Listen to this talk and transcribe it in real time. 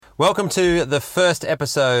Welcome to the first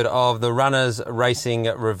episode of the Runners Racing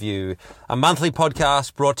Review, a monthly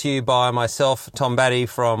podcast brought to you by myself, Tom Batty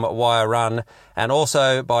from Wire Run, and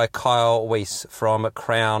also by Kyle Weiss from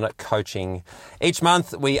Crown Coaching. Each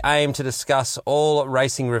month we aim to discuss all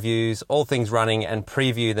racing reviews, all things running, and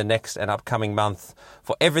preview the next and upcoming month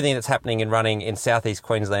for everything that's happening in running in southeast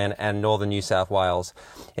Queensland and northern New South Wales.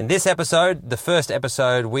 In this episode, the first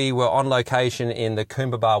episode, we were on location in the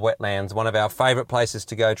Coomba wetlands, one of our favourite places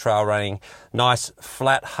to go trail running. Nice,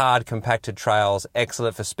 flat, hard, compacted trails,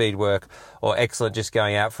 excellent for speed work or excellent just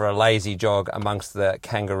going out for a lazy jog amongst the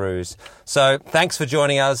kangaroos. So thanks for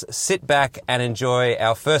joining us. Sit back and enjoy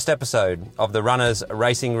our first episode of the Runners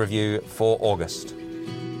Racing Review for August.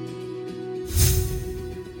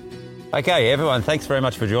 Okay, everyone, thanks very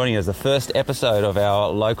much for joining us. The first episode of our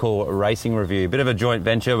local racing review. Bit of a joint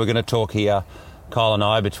venture. We're going to talk here, Kyle and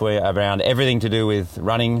I, around everything to do with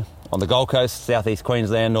running on the Gold Coast, southeast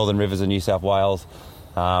Queensland, Northern Rivers and New South Wales.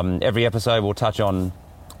 Every episode we'll touch on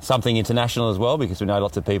something international as well, because we know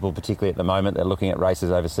lots of people, particularly at the moment, they're looking at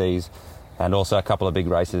races overseas and also a couple of big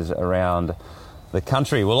races around the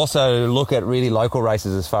country. We'll also look at really local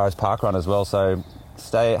races as far as parkrun as well. So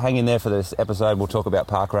hang in there for this episode. We'll talk about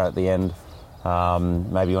parkrun at the end.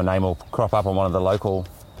 Maybe your name will crop up on one of the local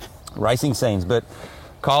racing scenes. But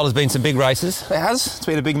Kyle, there's been some big races. It has. It's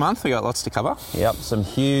been a big month. We got lots to cover. Yep, some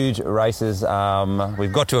huge races.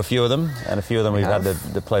 We've got to a few of them, and a few of them we've had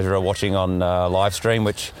the pleasure of watching on live stream,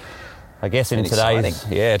 which I guess in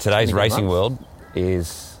today's racing world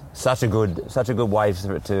is such a good way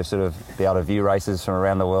to sort of be able to view races from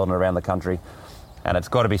around the world and around the country. And it's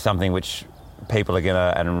got to be something which people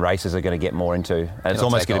are and racers are going to get more into, and it's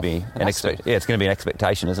almost going to be it's going to be an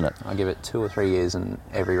expectation, isn't it? I'll give it 2 or 3 years, and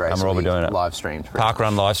every race will be doing it live streamed.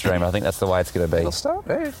 Parkrun live stream. I think that's the way it's going to be. It'll start.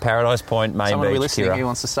 Yeah. Paradise Point, Main Someone Beach, will be listening Kira. who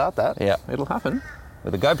wants to start that. Yeah, it'll happen.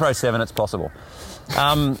 With the GoPro 7, it's possible.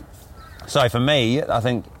 So for me, I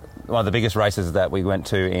think one of the biggest races that we went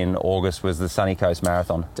to in August was the Sunny Coast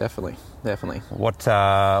Marathon. Definitely. What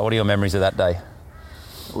are your memories of that day?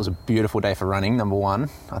 It was a beautiful day for running, number one.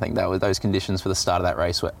 I think those conditions for the start of that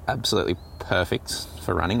race were absolutely perfect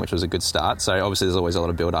for running, which was a good start. So obviously there's always a lot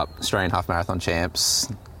of build-up. Australian half marathon champs,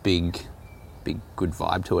 big, good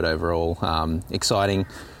vibe to it overall. Exciting.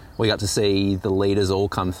 We got to see the leaders all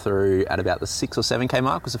come through at about the 6 or 7K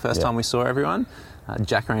mark was the first time we saw everyone.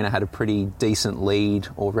 Jack Arena had a pretty decent lead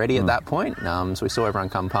already at that point. So we saw everyone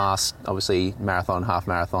come past, obviously marathon, half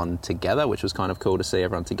marathon together, which was kind of cool to see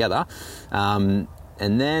everyone together.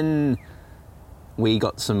 And then we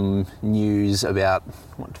got some news about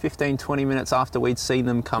 15, 20 minutes after we'd seen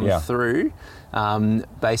them come through.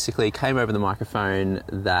 Basically came over the microphone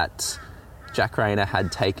that Jack Rayner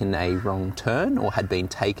had taken a wrong turn or had been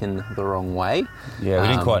taken the wrong way. Yeah, we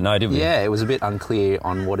didn't quite know, did we? Yeah, it was a bit unclear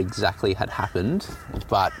on what exactly had happened,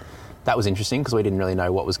 but that was interesting because we didn't really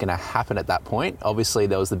know what was going to happen at that point. Obviously,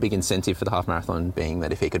 there was the big incentive for the half marathon being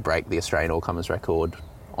that if he could break the Australian all-comers record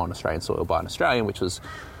on Australian soil by an Australian, which was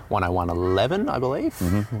 101.11, I believe,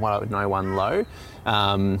 101 low,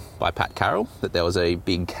 by Pat Carroll, that there was a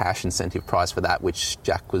big cash incentive prize for that, which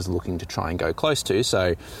Jack was looking to try and go close to.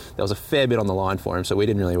 So there was a fair bit on the line for him, so we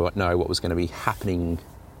didn't really know what was going to be happening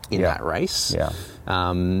in that race. Yeah.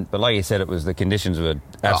 But like you said, the conditions were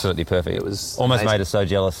absolutely perfect. It was almost amazing. Made us so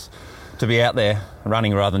jealous to be out there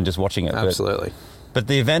running rather than just watching it. Absolutely. But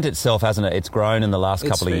the event itself, hasn't it? It's grown in the last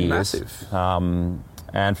couple of years. Massive.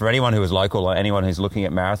 And for anyone who is local or anyone who's looking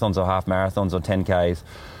at marathons or half marathons or 10Ks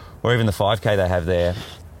or even the 5K they have there,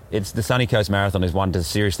 the Sunny Coast Marathon is one to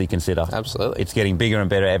seriously consider. Absolutely. It's getting bigger and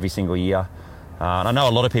better every single year. And I know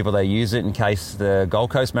a lot of people, they use it in case the Gold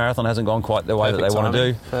Coast Marathon hasn't gone quite the way that they want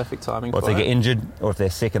to do. Perfect timing. Or if they get injured or if they're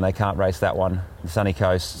sick and they can't race that one. The Sunny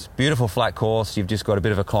Coast, beautiful flat course. You've just got a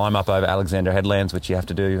bit of a climb up over Alexandra Headlands, which you have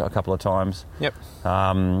to do a couple of times. Yep.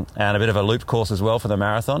 And a bit of a looped course as well for the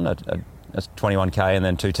marathon. That's 21K and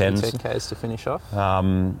then 2 10s. 10Ks to finish off.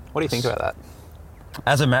 What do you think about that?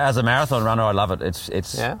 As a marathon runner, I love it.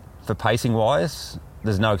 It's for pacing wise,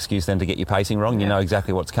 there's no excuse then to get your pacing wrong. You know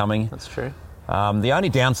exactly what's coming. That's true. The only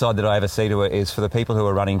downside that I ever see to it is for the people who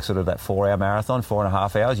are running sort of that 4-hour marathon,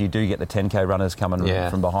 4.5 hours, you do get the 10K runners coming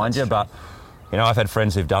from behind you. True. But, I've had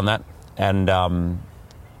friends who've done that and,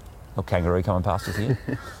 kangaroo coming past us here.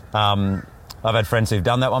 I've had friends who've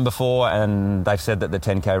done that one before and they've said that the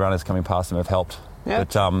 10K runners coming past them have helped. Yeah,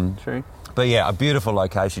 true. But yeah, a beautiful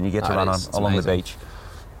location. You get to run along the beach.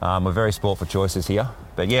 We're very sport for choices here.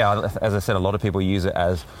 But yeah, as I said, a lot of people use it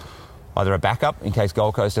as either a backup in case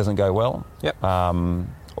Gold Coast doesn't go well. Yep.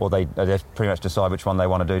 Or they pretty much decide which one they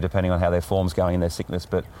want to do depending on how their form's going and their sickness.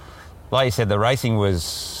 But like you said, the racing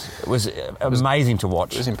was amazing to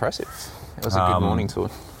watch. It was impressive. It was a good morning tour.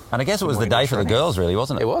 And I guess it was the day for the girls, really,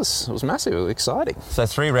 wasn't it? It was. It was massive. It was exciting. So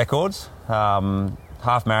 3 records.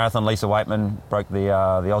 Half marathon, Lisa Waitman broke the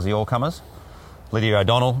Aussie all-comers. Lydia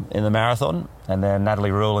O'Donnell in the marathon, and then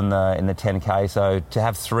Natalie Rule in the 10K. So to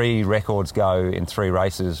have 3 records go in 3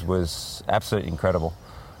 races was absolutely incredible.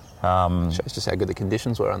 Shows just how good the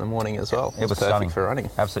conditions were in the morning as well. It was perfect stunning for running.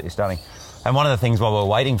 Absolutely stunning. And one of the things while we were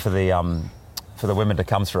waiting for the women to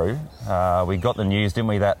come through, we got the news, didn't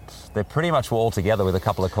we, that they pretty much were all together with a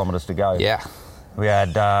couple of kilometres to go. Yeah. We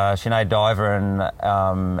had Sinead Diver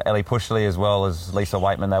and Ellie Pushley as well as Lisa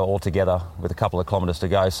Waitman. They were all together with a couple of kilometres to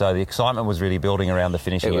go. So the excitement was really building around the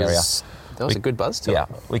finishing area. There was a good buzz to it. Yeah,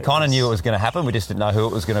 we kind of knew it was going to happen. We just didn't know who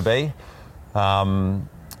it was going to be.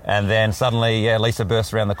 And then suddenly, Lisa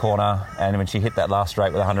burst around the corner, and when she hit that last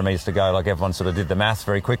straight with 100 metres to go, like everyone sort of did the maths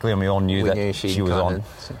very quickly, and we all knew that she was on. And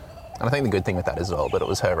I think the good thing with that as well, that it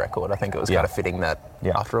was her record. I think it was kind of fitting that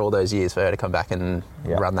after all those years for her to come back and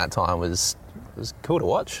run that time was cool to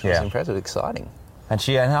watch. It was impressive, exciting. And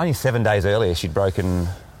only 7 days earlier, she'd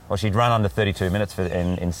run under 32 minutes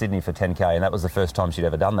in Sydney for 10K, and that was the first time she'd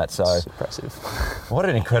ever done that. So it's impressive. What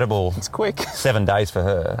an incredible... It's quick. 7 days for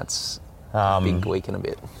her. That's a big week and a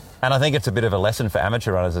bit. And I think it's a bit of a lesson for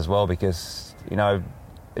amateur runners as well, because,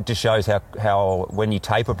 it just shows how when you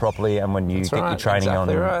taper properly and when you get your training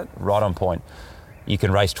right on point, you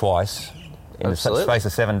can race twice in the space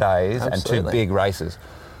of 7 days and 2 big races.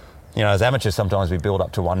 As amateurs, sometimes we build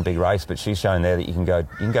up to 1 big race, but she's shown there that you can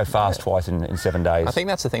go fast twice in 7 days. I think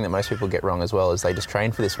that's the thing that most people get wrong as well, is they just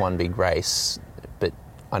train for this 1 big race. But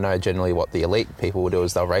I know generally what the elite people will do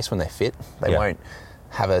is they'll race when they're fit. They won't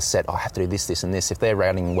have a set, I have to do this, this and this. If they're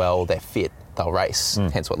running well, they're fit, they'll race.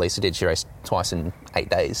 Hence what Lisa did. She raced twice in 8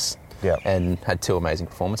 days and had 2 amazing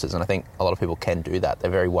performances. And I think a lot of people can do that.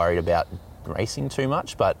 They're very worried about racing too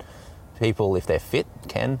much, but people, if they're fit,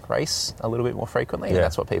 can race a little bit more frequently. And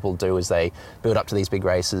that's what people do, is they build up to these big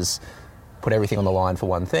races, put everything on the line for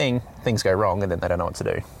one thing, things go wrong, and then they don't know what to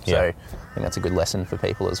do. So I think that's a good lesson for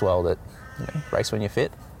people as well, that race when you're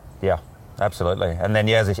fit. Yeah, absolutely. And then,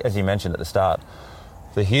 as you mentioned at the start,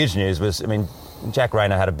 the huge news was, Jack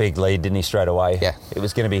Rayner had a big lead, didn't he, straight away? Yeah. It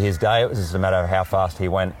was going to be his day. It was just a matter of how fast he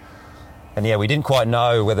went. And we didn't quite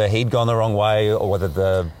know whether he'd gone the wrong way or whether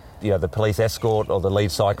the police escort or the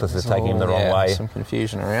lead cyclist was taking him the wrong way. Some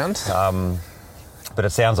confusion around. But it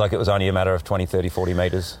sounds like it was only a matter of 20, 30, 40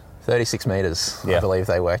 metres. 36 metres, I believe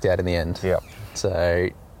they worked out in the end. Yeah. So...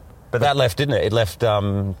 But that left, didn't it? It left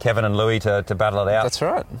Kevin and Louis to battle it out. That's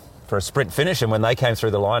right. For a sprint finish, and when they came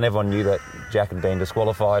through the line, everyone knew that Jack had been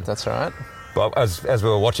disqualified. That's right. But as we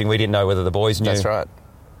were watching, we didn't know whether the boys knew. That's right.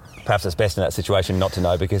 Perhaps it's best in that situation not to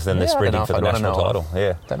know, because then they're sprinting for the national title.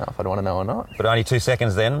 Don't know if I'd want to know or not. But only 2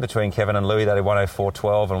 seconds then between Kevin and Louis. They did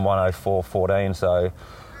 1:04.12 and 1:04.14. So,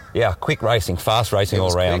 quick racing, fast racing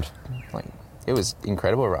all round. It was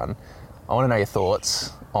incredible run. I want to know your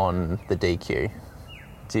thoughts on the DQ.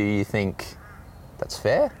 Do you think that's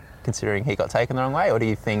fair, considering he got taken the wrong way, or do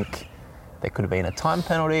you think there could have been a time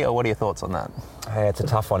penalty, or what are your thoughts on that? Hey, it's a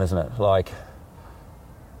tough one, isn't it?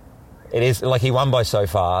 It is, he won by so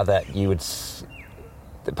far that you would...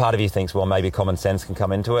 Part of you thinks, well, maybe common sense can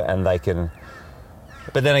come into it and they can...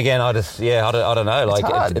 But then again, I don't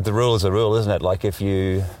know. The rule is a rule, isn't it? If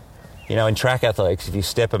you... in track athletics, if you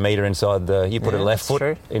step a metre inside you put a left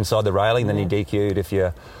foot inside the railing, then you're DQ'd. If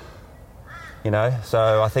you...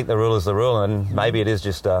 so I think the rule is the rule, and maybe it is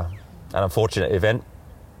just an unfortunate event,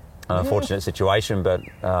 an unfortunate situation, but,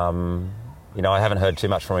 I haven't heard too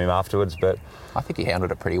much from him afterwards, but... I think he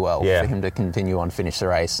handled it pretty well for him to continue on, finish the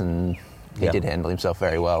race, and he did handle himself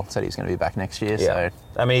very well. Said he's going to be back next year, so...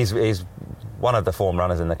 he's one of the form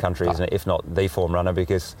runners in the country, isn't it? If not the form runner,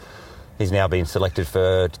 because he's now been selected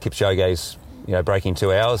for Kipchoge's, breaking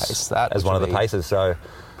 2 hours as one of the paces, so...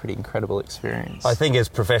 Pretty incredible experience. I think as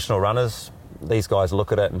professional runners, these guys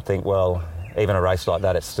look at it and think, well, even a race like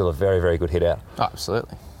that, it's still a very, very good hit out. Oh,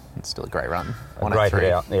 absolutely. It's still a great run. A great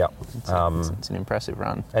hit out, yeah. It's an impressive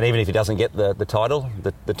run. And even if he doesn't get the title,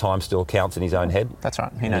 the time still counts in his own head. That's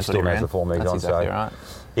right. He still knows the form he's on. Exactly right.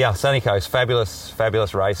 Yeah, Sunny Coast,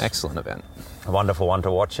 fabulous race. Excellent event. A wonderful one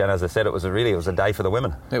to watch. And as I said, it was a day for the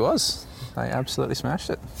women. It was. They absolutely smashed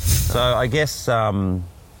it. So I guess in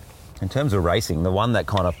terms of racing, the one that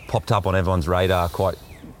kind of popped up on everyone's radar quite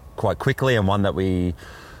quickly, and one that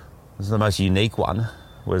was the most unique one,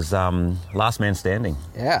 was Last Man Standing.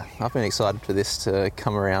 Yeah, I've been excited for this to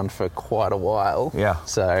come around for quite a while. Yeah.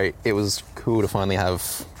 So it was cool to finally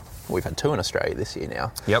have We've had 2 in Australia this year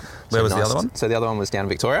now. Yep. Where was the other one? So the other one was down in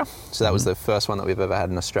Victoria. So that was the first one that we've ever had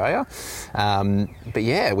in Australia. But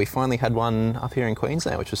yeah, we finally had one up here in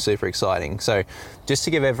Queensland, which was super exciting. So just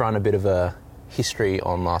to give everyone a bit of a history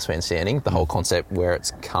on Last Man Standing, the whole concept, where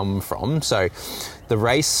it's come from. So the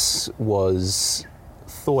race was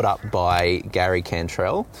thought up by Gary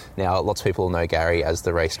Cantrell. Now, lots of people know Gary as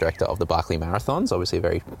the race director of the Barkley Marathons, obviously a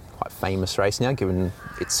very quite famous race now, given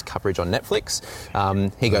its coverage on Netflix.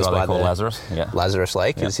 He goes by the Lazarus. Yeah. Lazarus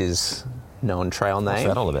Lake is his known trail name. What's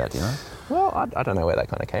that all about, do you know? Well, I don't know where that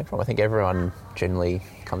kind of came from. I think everyone generally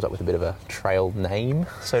comes up with a bit of a trail name,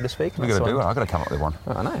 so to speak. We've got to do one. I've got to come up with one.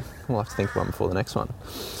 Oh, I know. We'll have to think of one before the next one.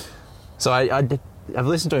 So I've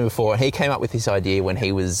listened to him before. He came up with this idea when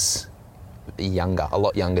he was younger, a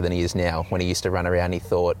lot younger than he is now. When he used to run around, he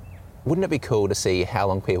thought, wouldn't it be cool to see how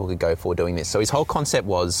long people could go for doing this? So his whole concept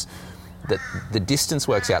was that the distance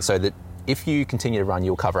works out so that if you continue to run,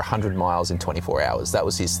 you'll cover 100 miles in 24 hours. That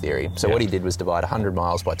was his theory. So what he did was divide 100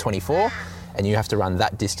 miles by 24, and you have to run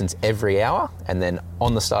that distance every hour, and then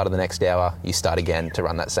on the start of the next hour, you start again to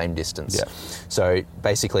run that same distance. Yeah. So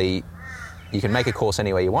basically, you can make a course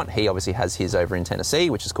anywhere you want. He obviously has his over in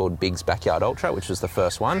Tennessee, which is called Big's Backyard Ultra, which was the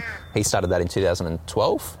first one. He started that in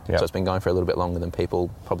 2012, so it's been going for a little bit longer than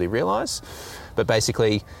people probably realise. But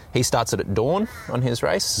basically, he starts it at dawn on his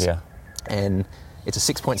race, and it's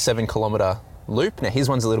a 6.7 kilometre loop. Now, his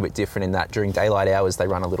one's a little bit different in that during daylight hours, they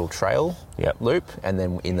run a little trail loop, and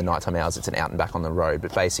then in the nighttime hours, it's an out and back on the road.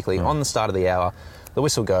 But basically, on the start of the hour, the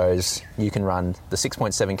whistle goes, you can run the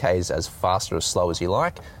 6.7 Ks as fast or as slow as you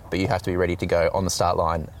like, but you have to be ready to go on the start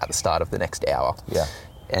line at the start of the next hour. Yeah.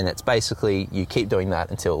 And it's basically, you keep doing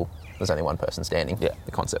that until there's only one person standing,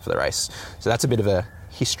 the concept for the race. So that's a bit of a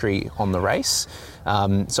history on the race.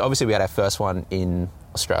 So obviously we had our first one in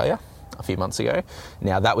Australia a few months ago.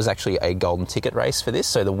 Now, that was actually a golden ticket race for this,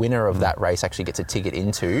 so the winner of that race actually gets a ticket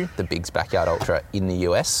into the Big's Backyard Ultra in the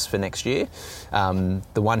US for next year. The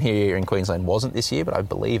one here in Queensland wasn't this year, but I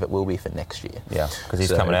believe it will be for next year. Yeah, because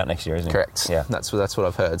he's coming out next year, isn't he? Correct. Yeah, that's what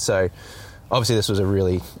I've heard. So obviously this was a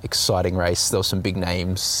really exciting race. There were some big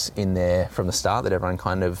names in there from the start that everyone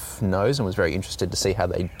kind of knows and was very interested to see how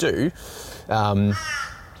they do.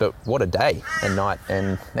 But what a day and night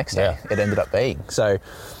and next day it ended up being. So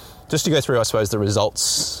just to go through, I suppose, the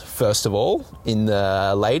results first of all. In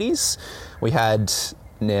the ladies, we had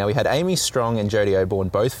Amy Strong and Jodie Oborn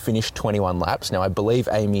both finished 21 laps. Now, I believe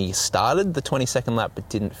Amy started the 22nd lap but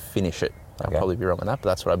didn't finish it. I'll probably be wrong on that, but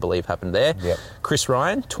that's what I believe happened there. Yep. Chris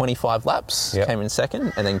Ryan, 25 laps, came in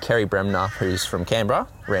second. And then Kerry Bremner, who's from Canberra,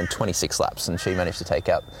 ran 26 laps, and she managed to take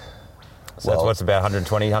out... So that's what's about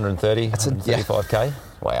 120, 130, 135K?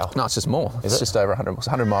 Wow. No, it's just more. It's just over 100.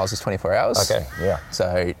 100 miles is 24 hours. Okay, yeah.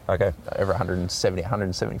 So over 170,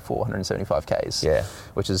 174, 175 Ks. Yeah.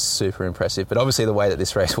 Which is super impressive. But obviously the way that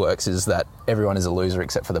this race works is that everyone is a loser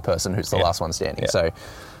except for the person who's the last one standing. Yeah. So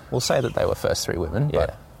we'll say that they were first 3 women,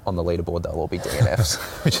 but on the leaderboard they'll all be DNFs,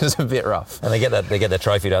 which is a bit rough. And they get that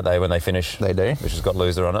trophy, don't they, when they finish? They do. Which has got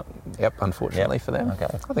loser on it. Yep, unfortunately for them. Okay.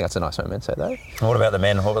 I think that's a nice memento though. And what about the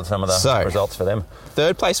men? What were some of the results for them?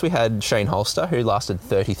 Third place we had Shane Holster, who lasted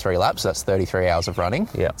 33 laps. So that's 33 hours of running.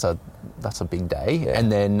 Yeah. So that's a big day. Yeah.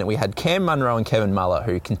 And then we had Cam Munro and Kevin Muller,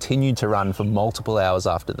 who continued to run for multiple hours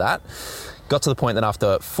after that. Got to the point that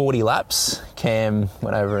after 40 laps, Cam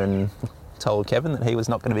went over and told Kevin that he was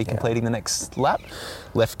not going to be completing the next lap.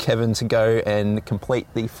 Left Kevin to go and complete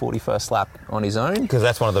the 41st lap on his own. Because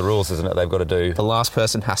that's one of the rules, isn't it? They've got to do... The last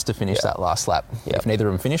person has to finish that last lap. If neither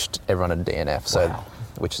of them finished, everyone had a DNF, so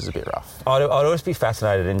which is a bit rough. I'd always be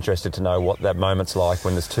fascinated and interested to know what that moment's like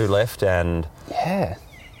when there's 2 left and... Yeah.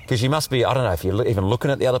 Because you must be, I don't know, if you're even looking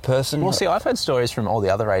at the other person. Well, see, I've heard stories from all the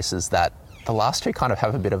other races that the last 2 kind of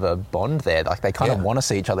have a bit of a bond there. Like, they kind of want to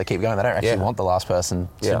see each other keep going. They don't actually want the last person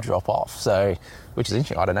to drop off. So, which is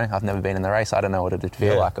interesting. I don't know. I've never been in the race. I don't know what it'd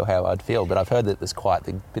feel like or how I'd feel. But I've heard that there's quite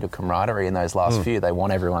a bit of camaraderie in those last few. They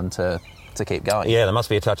want everyone to keep going. Yeah, there must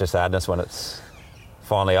be a touch of sadness when it's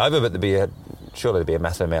finally over, but surely there'd be a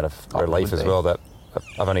massive amount of relief as well that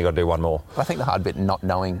I've only got to do one more. I think the hard bit, not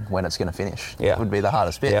knowing when it's going to finish, would be the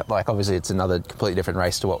hardest bit. Like, obviously, it's another completely different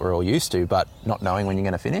race to what we're all used to, but not knowing when you're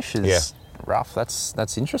going to finish is rough.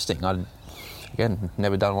 That's interesting. I'd, again,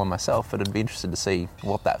 never done one myself, but I'd be interested to see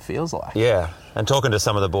what that feels like. Yeah, and talking to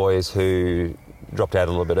some of the boys who dropped out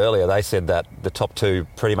a little bit earlier, they said that the top 2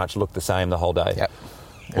 pretty much looked the same the whole day. Yep.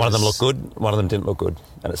 One of them looked good, one of them didn't look good,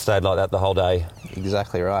 and it stayed like that the whole day.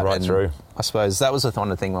 Exactly right. Right through. I suppose that was the kind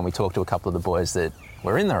of thing when we talked to a couple of the boys that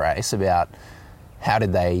were in the race about how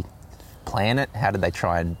did they plan it, how did they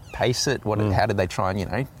try and pace it, how did they try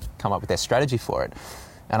and, come up with their strategy for it.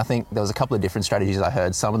 And I think there was a couple of different strategies I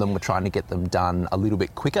heard. Some of them were trying to get them done a little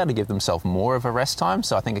bit quicker to give themselves more of a rest time.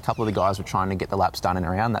 So I think a couple of the guys were trying to get the laps done in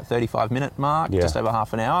around that 35-minute mark, just over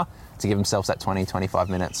half an hour, to give themselves that 20, 25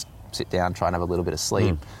 minutes, sit down, try and have a little bit of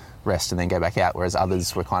sleep, rest, and then go back out. Whereas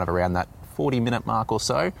others were kind of around that 40-minute mark or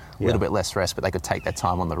so, a little bit less rest, but they could take their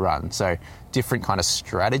time on the run. So different kind of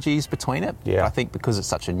strategies between it. Yeah. But I think because it's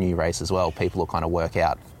such a new race as well, people will kind of work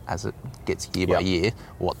out as it gets year by year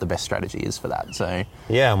what the best strategy is for that. So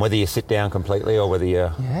yeah, and whether you sit down completely or whether you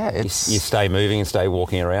you it's stay moving and stay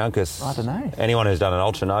walking around, because I don't know. Anyone who's done an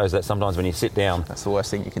ultra knows that sometimes when you sit down, That's the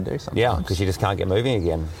worst thing you can do sometimes. yeah, because you just can't get moving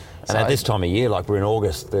again. And So- at this time of year, like we're in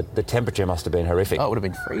August, the temperature must have been horrific. Oh, it would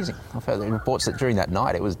have been freezing. I've heard reports that during that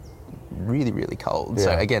night it was really, really cold.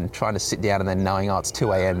 So Yeah. again, trying to sit down and then knowing, oh, it's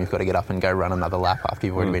 2 a.m, you've got to get up and go run another lap after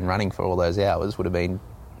you've already been running for all those hours would have been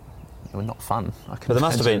not fun.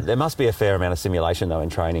 But there must be a fair amount of simulation though in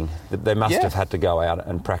training. They must have had to go out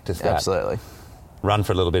and practice that. Absolutely. Run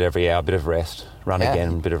for a little bit every hour, bit of rest. Run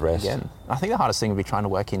again, bit of rest. Again. I think the hardest thing would be trying to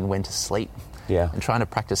work in when to sleep. Yeah. And trying to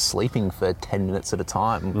practice sleeping for 10 minutes at a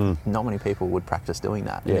time. Not many people would practice doing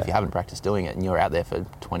that. And Yeah. if you haven't practiced doing it and you're out there for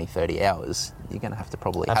 20, 30 hours, you're going to have to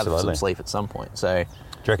probably have Absolutely. some sleep at some point. So Do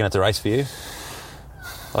you reckon it's a race for you?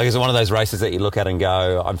 Like, is it one of those races that you look at and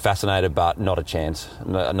go, I'm fascinated, but not a chance?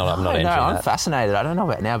 I'm not entering I'm that. fascinated. I don't know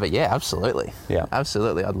about now, but yeah, absolutely. Yeah.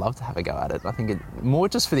 Absolutely. I'd love to have a go at it. I think more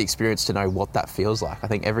just for the experience to know what that feels like. I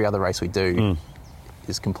think every other race we do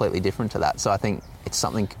is completely different to that. So I think it's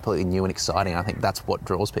something completely new and exciting. I think that's what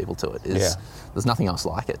draws people to it. There's nothing else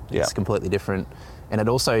like it. Yeah. It's completely different. And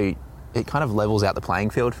it kind of levels out the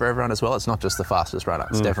playing field for everyone as well. It's not just the fastest runner.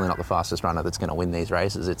 It's definitely not the fastest runner that's going to win these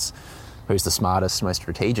races. It's who's the smartest, most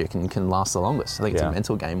strategic, and can last the longest. I think it's a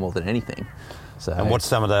mental game more than anything. So, And what's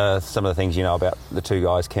some of the things you know about the two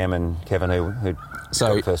guys, Cam and Kevin, who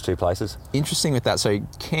got the first two places? interesting with that. So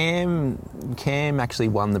Cam actually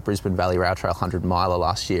won the Brisbane Valley Rail Trail 100 miler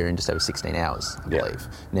last year in just over 16 hours, I believe.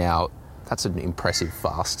 Now, that's an impressive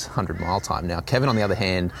fast 100-mile time. Now, Kevin, on the other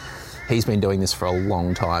hand, he's been doing this for a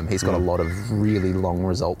long time. He's got a lot of really long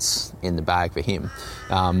results in the bag for him.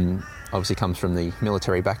 Obviously comes from the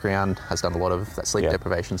military background, has done a lot of that sleep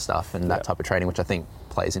deprivation stuff and that type of training, which I think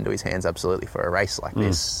plays into his hands absolutely for a race like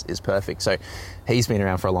this is perfect. So he's been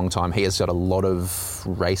around for a long time. He has got a lot of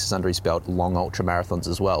races under his belt, long ultra marathons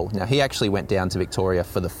as well. Now, he actually went down to Victoria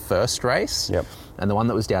for the first race. Yep. And the one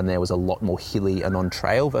that was down there was a lot more hilly and on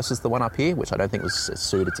trail versus the one up here, which I don't think was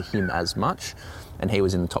suited to him as much. And he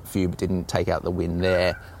was in the top few but didn't take out the win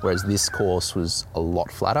there, whereas this course was a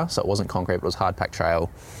lot flatter. So it wasn't concrete, but it was hard packed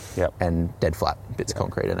trail and dead flat bits of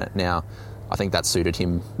concrete in it. Now, I think that suited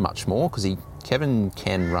him much more because Kevin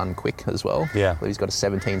can run quick as well. Yeah. He's got a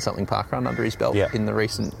 17-something park run under his belt in the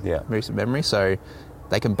recent memory. So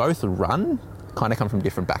they can both run, kind of come from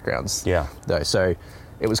different backgrounds. Yeah. Though. So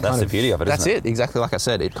it was That's kind of... the beauty of it, That's isn't it? exactly like I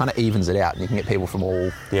said. It kind of evens it out and you can get people from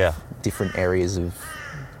all different areas of,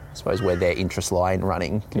 I suppose, where their interests lie in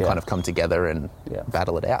running can kind of come together and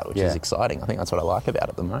battle it out, which is exciting. I think that's what I like about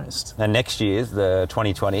it the most. And next year's, the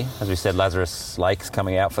 2020, as we said, Lazarus Lake's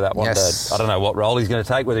coming out for that one. Yes. I don't know what role he's going to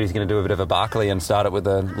take, whether he's going to do a bit of a Barkley and start it with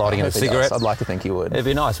the lighting of a cigarette. I'd like to think he would. It'd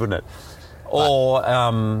be nice, wouldn't it?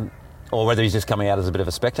 Or whether he's just coming out as a bit of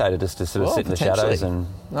a spectator, just to sort of sit in the shadows. And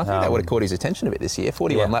I think that would have caught his attention a bit this year.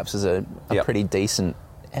 41 laps is a pretty decent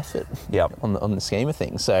effort on the scheme of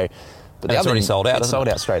things. So, but it's already sold out. It's sold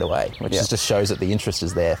out straight away, which just shows that the interest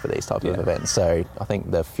is there for these type of events. So I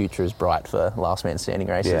think the future is bright for last man standing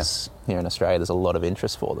races here in Australia. There's a lot of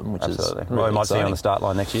interest for them, which is really well, we might see you exciting. on the start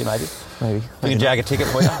line next year, maybe. Maybe We can jag a ticket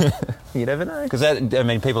for you. You never know. Because,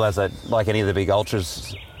 people, as that, like any of the big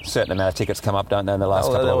ultras, certain amount of tickets come up, don't they, in the last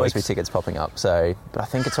couple There'll of always weeks? be tickets popping up. So, but I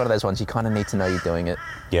think it's one of those ones you kind of need to know you're doing it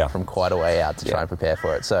from quite a way out to try and prepare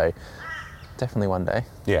for it. So definitely one day.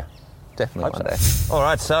 Yeah. Definitely one day. All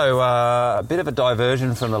right, so a bit of a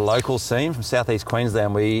diversion from the local scene, from southeast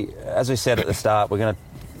Queensland. As we said at the start, we're going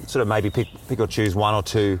to sort of maybe pick or choose one or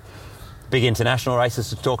two big international races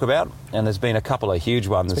to talk about, and there's been a couple of huge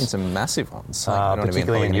ones. There's been some massive ones,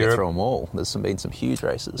 particularly in Europe. Through them all. There's been some huge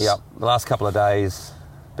races. Yep. The last couple of days,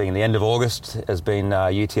 being the end of August, has been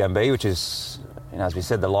UTMB, which is, as we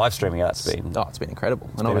said, the live streaming of that's been... Oh, it's been incredible.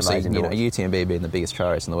 And obviously, UTMB being the biggest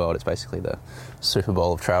trail race in the world, it's basically the Super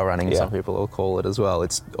Bowl of trail running, some people will call it as well.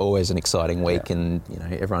 It's always an exciting week and,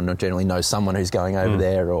 everyone generally knows someone who's going over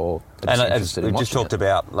there or... And as we just talked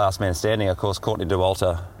about last man standing, of course, Courtney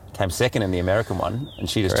Dauwalter came second in the American one, and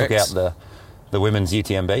she just took out the women's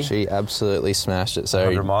UTMB. She absolutely smashed it. So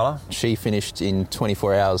 100 miler. She finished in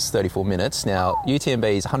 24 hours, 34 minutes. Now,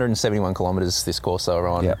 UTMB is 171 kilometres this course they were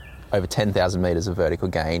on. over 10,000 metres of vertical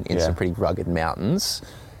gain in Yeah. some pretty rugged mountains.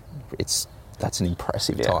 That's an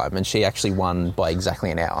impressive Yeah. time. And she actually won by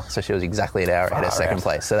exactly an hour. So she was exactly an hour ahead of Far second out.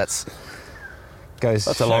 place. So that's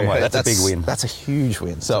a long way. That's a big win. That's a huge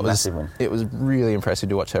win. So a massive win. it was really impressive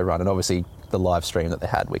to watch her run. And obviously the live stream that they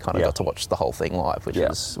had, we kind of Yeah. got to watch the whole thing live, which Yeah.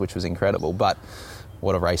 was incredible. But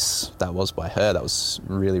what a race that was by her. That was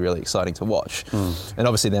really, really exciting to watch. And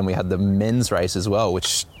obviously then we had the men's race as well,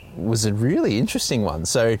 which was a really interesting one.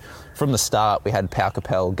 So from the start, we had Pau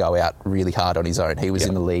Capel go out really hard on his own. He was Yeah.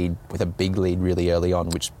 in the lead with a big lead really early on,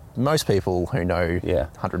 which most people who know Yeah.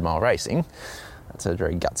 100-mile racing, that's a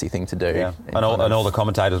very gutsy thing to do. Yeah. And all the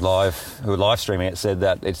commentators who were live streaming it said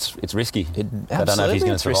that it's risky. They don't know if Absolutely, he's going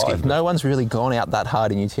to it's survive. risky. No one's really gone out that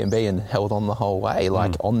hard in UTMB and held on the whole way,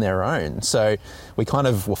 like on their own. So we kind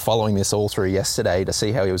of were following this all through yesterday to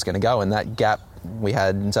see how he was going to go. And that gap, we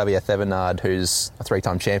had Xavier Thevenard, who's a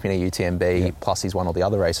 3-time champion at UTMB, plus he's won all the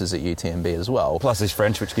other races at UTMB as well. Plus he's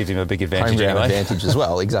French, which gives him a big advantage Home ground anyway. advantage as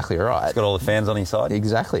well, exactly right. He's got all the fans on his side.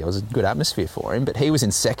 Exactly, it was a good atmosphere for him. But he was in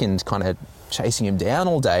second, kind of chasing him down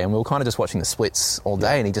all day, and we were kind of just watching the splits all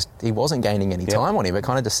day, and he wasn't gaining any time on him. It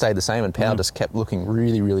kind of just stayed the same, and Pau just kept looking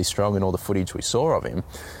really, really strong in all the footage we saw of him.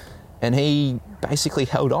 And he basically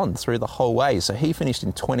held on through the whole way. So he finished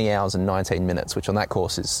in 20 hours and 19 minutes, which on that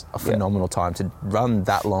course is a phenomenal time. To run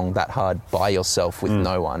that long, that hard by yourself with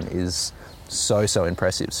no one is so, so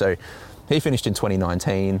impressive. So he finished in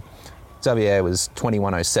 2019. Xavier was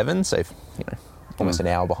 21:07, so almost an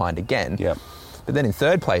hour behind again. Yeah. But then in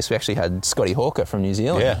third place, we actually had Scotty Hawker from New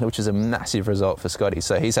Zealand, Yeah. which is a massive result for Scotty.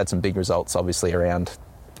 So he's had some big results, obviously, around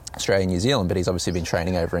Australia and New Zealand, but he's obviously been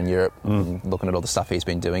training over in Europe and looking at all the stuff he's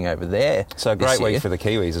been doing over there. So a great week for the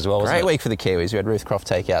Kiwis as well, wasn't Great it? week for the Kiwis. We had Ruth Croft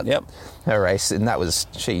take out Yep. her race, and that was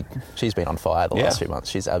she's been on fire the Yeah. last few months.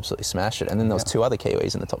 She's absolutely smashed it. And then there was two other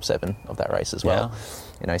Kiwis in the top 7 of that race as well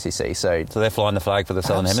in OCC. So they're flying the flag for the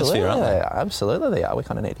Southern Hemisphere, aren't they? Absolutely they are. We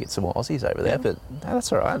kind of need to get some more Aussies over there, but no,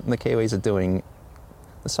 that's all right. And the Kiwis are doing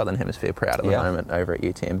the Southern Hemisphere proud at the moment over at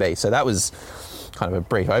UTMB. So that was kind of a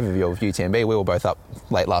brief overview of UTMB. We were both up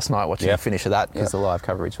late last night watching the finish of that because the live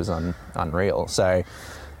coverage was unreal. So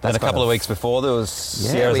And a couple of weeks before there was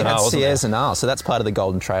Sierra Zanal, wasn't Sierra there? Zanal. So that's part of the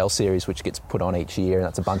Golden Trail series, which gets put on each year, and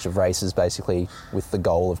that's a bunch of races basically with the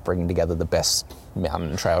goal of bringing together the best mountain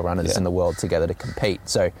and trail runners in the world together to compete.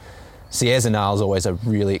 So Sierra Zanal is always a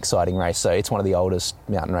really exciting race. So it's one of the oldest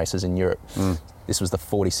mountain races in Europe. This was the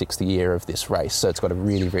 46th year of this race, so it's got a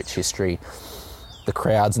really rich history. The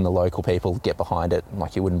crowds and the local people get behind it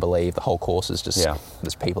like you wouldn't believe. The whole course is just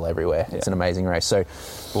there's people everywhere. It's an amazing race. So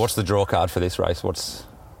What's the draw card for this race?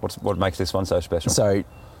 What makes this one so special? So,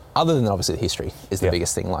 other than obviously the history is the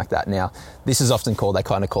biggest thing like that. Now, this is often they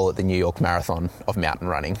kind of call it the New York Marathon of mountain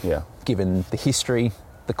running. Yeah. Given the history,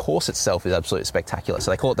 the course itself is absolutely spectacular.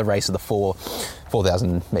 So they call it the race of the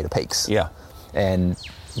 4,000 metre peaks. Yeah. And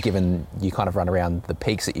given you kind of run around the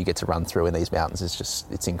peaks that you get to run through in these mountains,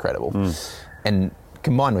 it's incredible. And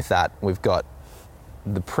combined with that, we've got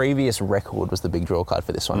the previous record was the big draw card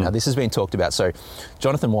for this one. Now, this has been talked about. So,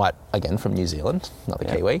 Jonathan White, again from New Zealand, another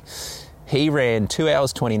Kiwi, he ran 2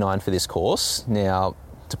 hours 29 for this course. Now,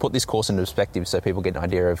 to put this course into perspective so people get an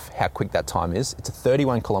idea of how quick that time is, it's a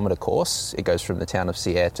 31-kilometre course. It goes from the town of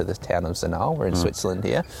Sierre to the town of Zanal. We're in Switzerland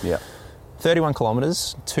here. Yeah. 31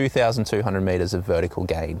 kilometres, 2,200 metres of vertical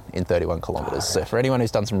gain in 31 kilometres. So for anyone who's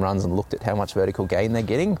done some runs and looked at how much vertical gain they're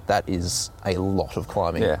getting, that is a lot of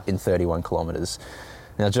climbing in 31 kilometres.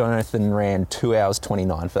 Now, Jonathan ran 2 hours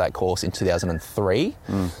 29 for that course in 2003,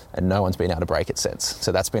 and no one's been able to break it since.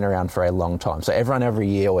 So that's been around for a long time. So everyone every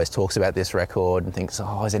year always talks about this record and thinks,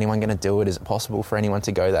 is anyone going to do it? Is it possible for anyone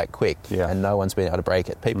to go that quick? Yeah. And no one's been able to break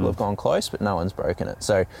it. People have gone close, but no one's broken it.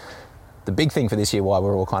 So the big thing for this year, why we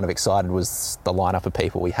were all kind of excited, was the lineup of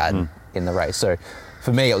people we had in the race. So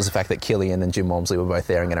for me, it was the fact that Killian and Jim Walmsley were both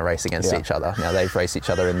there and going to race against each other. Now, they've raced each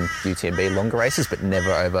other in UTMB longer races, but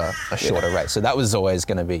never over a shorter race. So that was always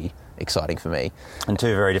going to be exciting for me. And two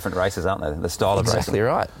very different races, aren't they? The style of Exactly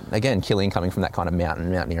racing. right. Again, Killian coming from that kind of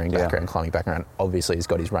mountaineering background, climbing background, obviously he's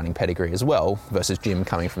got his running pedigree as well, versus Jim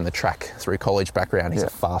coming from the track through college background. He's a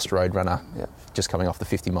fast road runner, just coming off the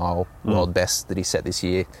 50-mile world best that he set this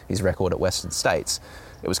year, his record at Western States.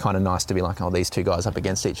 It was kind of nice to be like, these two guys up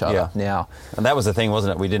against each other now. And that was the thing,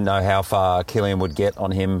 wasn't it? We didn't know how far Killian would get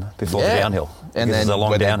on him before the downhill. And then there's a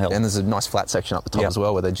long downhill. And there's a nice flat section up the top as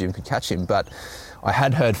well where the Jim could catch him. But I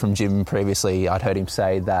had heard from Jim previously, I'd heard him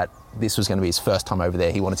say that this was going to be his first time over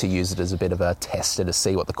there. He wanted to use it as a bit of a tester to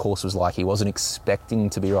see what the course was like. He wasn't expecting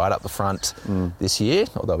to be right up the front this year,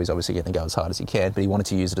 although he's obviously going to go as hard as he can, but he wanted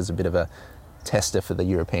to use it as a bit of a tester for the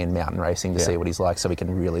European mountain racing to see what he's like, so we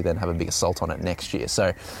can really then have a big assault on it next year.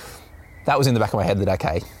 So that was in the back of my head that,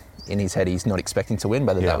 okay, in his head he's not expecting to win,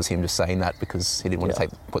 but that was him just saying that because he didn't want to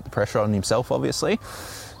put the pressure on himself, obviously.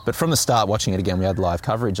 But from the start, watching it again, we had live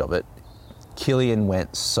coverage of it, Kilian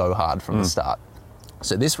went so hard from the start.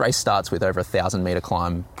 So this race starts with over 1,000-metre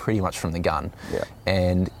climb pretty much from the gun. Yeah.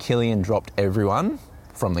 And Kilian dropped everyone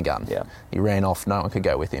from the gun. Yeah. He ran off, no one could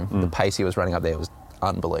go with him. The pace he was running up there was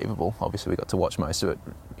unbelievable. Obviously, we got to watch most of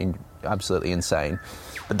it. Absolutely insane.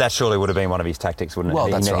 But that surely would have been one of his tactics, wouldn't it? Well,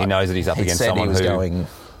 that's right. He knows that he's up against someone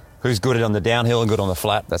who's good on the downhill and good on the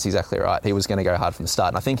flat. That's exactly right. He was going to go hard from the start.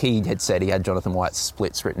 And I think he had said he had Jonathan White's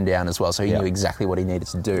splits written down as well, so he knew exactly what he needed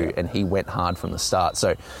to do, and he went hard from the start.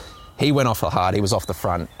 So he went off hard, he was off the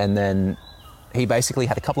front, and then he basically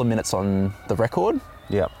had a couple of minutes on the record.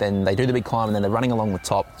 Yeah. Then they do the big climb, and then they're running along the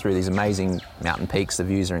top through these amazing mountain peaks. The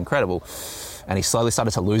views are incredible. And he slowly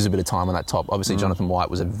started to lose a bit of time on that top. Obviously, Jonathan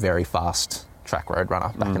White was a very fast track road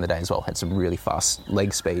runner back in the day as well, had some really fast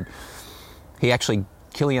leg speed.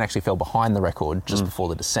 Kilian actually fell behind the record just before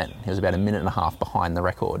the descent. He was about a minute and a half behind the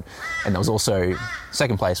record. And there was also,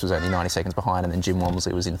 second place was only 90 seconds behind, and then Jim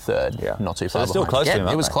Walmsley was in third, not too far behind. Still close to him,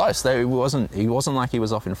 it was close. He wasn't like he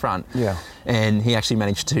was off in front. Yeah. And he actually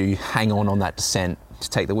managed to hang on that descent to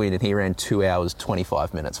take the win, and he ran 2 hours,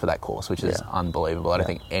 25 minutes for that course, which is unbelievable. I don't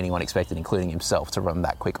think anyone expected, including himself, to run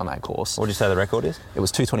that quick on that course. What did you say the record is? It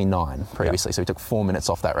was 2:29 previously, so he took 4 minutes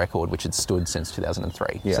off that record, which had stood since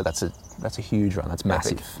 2003. Yeah. So that's a huge run. That's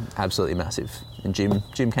massive, absolutely massive. And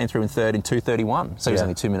Jim came through in third in 2:31, so he was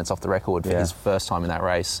only 2 minutes off the record for his first time in that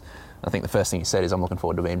race. I think the first thing he said is, "I'm looking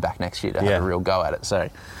forward to being back next year to have a real go at it." So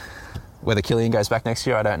whether Kilian goes back next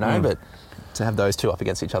year, I don't know, but to have those two up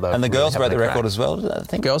against each other. And the girls broke the record as well, I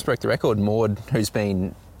think. Girls broke the record. Maud, who's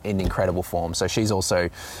been in incredible form, so she's also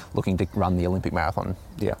looking to run the Olympic marathon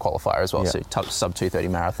qualifier as well. So sub 2:30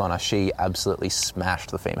 marathoner. She absolutely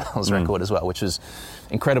smashed the females record as well, which was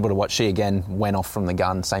incredible to watch. She again went off from the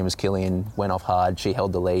gun, same as Kilian, went off hard. She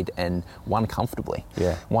held the lead and won comfortably.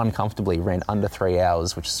 Won comfortably, ran under 3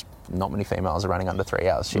 hours, which is not many females are running under 3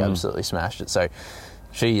 hours. She absolutely smashed it. So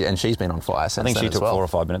she's been on fire since then. I think she took 4 or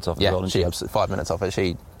 5 minutes off as well. She absolutely 5 minutes off it.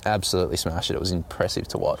 She absolutely smashed it. It was impressive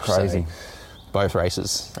to watch. Crazy. So, both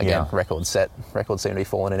races again, records set. Records seem to be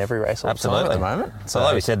falling in every race all the time at the moment. So,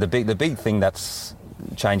 like we said, the big thing that's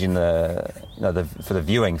changing for the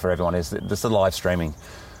viewing for everyone is the live streaming.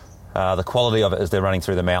 The quality of it as they're running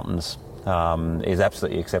through the mountains is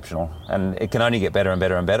absolutely exceptional, and it can only get better and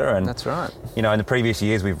better and better. And that's right. You know, in the previous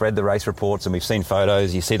years, we've read the race reports and we've seen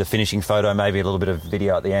photos. You see the finishing photo, maybe a little bit of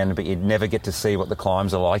video at the end, but you never get to see what the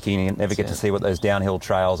climbs are like. You never get to see what those downhill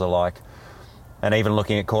trails are like. And even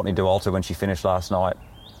looking at Courtney Dauwalter when she finished last night,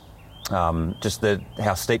 just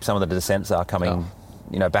how steep some of the descents are coming,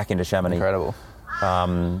 back into Chamonix. Incredible.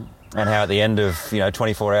 And how at the end of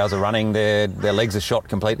 24 hours of running, their legs are shot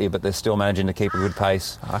completely, but they're still managing to keep a good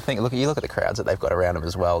pace. I think you look at the crowds that they've got around them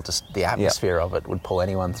as well. Just the atmosphere of it would pull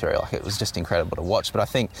anyone through. Like, it was just incredible to watch. But I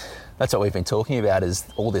think that's what we've been talking about, is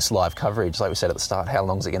all this live coverage. Like we said at the start, how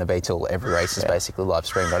long is it going to be till every race is basically live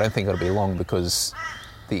streamed? I don't think it'll be long, because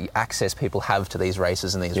the access people have to these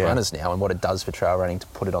races and these runners now, and what it does for trail running to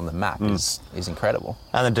put it on the map is incredible.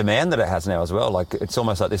 And the demand that it has now as well. Like, it's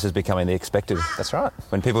almost like this is becoming the expected. That's right.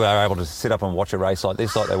 When people are able to sit up and watch a race like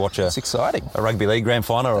this, like they watch it's exciting. A rugby league grand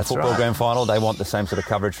final or a football grand final, they want the same sort of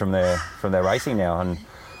coverage from their racing now. And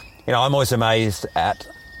I'm always amazed at,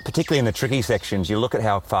 particularly in the tricky sections, you look at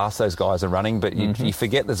how fast those guys are running, but you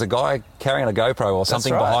forget there's a guy carrying a GoPro or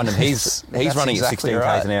something behind him. He's running at 16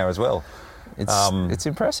 k's an hour as well. It's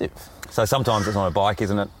impressive. So sometimes it's on a bike,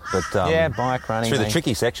 isn't it? But bike running. Through the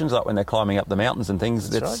tricky sections, like when they're climbing up the mountains and things,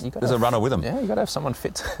 there's a runner with them. Yeah, you've got to have someone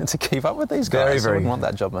fit to keep up with these guys. I wouldn't want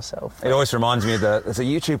that job myself. It always reminds me of there's a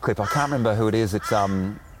YouTube clip, I can't remember who it is. It's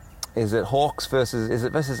is it Hawks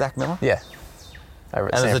versus Zach Miller? Yeah. And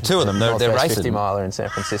there's the two of them. They're racing. 50-miler in San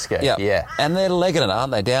Francisco. Yeah. And they're legging it,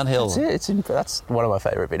 aren't they? Downhill. That's one of my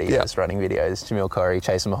favourite videos, running videos. Jamil Corey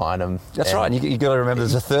chasing behind him. That's right. And you got to remember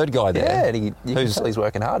there's a third guy there. Yeah, and you can tell he's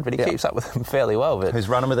working hard, but he keeps up with them fairly well. But who's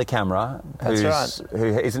running with a camera. Who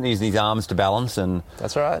isn't using his arms to balance. And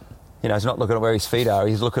that's right. He's not looking at where his feet are.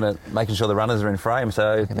 He's looking at making sure the runners are in frame.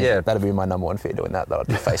 So, that'd be my number one fear, doing that. That I'd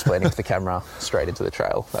be face planting with the camera straight into the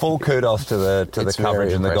trail. Full kudos to the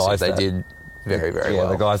coverage and the guys. They did very, very well.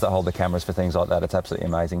 The guys that hold the cameras for things like that, it's absolutely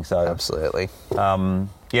amazing. So absolutely. So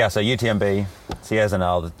UTMB,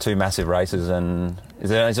 Sierre-Zinal, the two massive races, and Is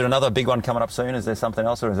there another big one coming up soon? Is there something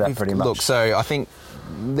else, or is that pretty much? Look, so I think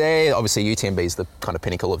obviously UTMB is the kind of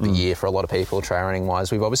pinnacle of the year for a lot of people, trail running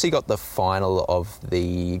wise. We've obviously got the final of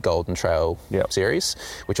the Golden Trail series,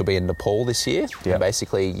 which will be in Nepal this year. Yep. And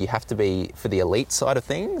basically, you have to be, for the elite side of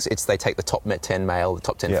things, they take the top 10 male, the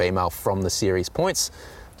top 10 female from the series points.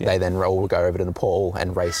 They then all go over to Nepal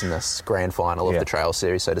and race in this grand final of the trail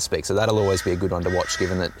series, so to speak. So that'll always be a good one to watch,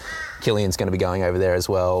 given that Kilian's going to be going over there as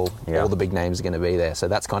well. All the big names are going to be there. So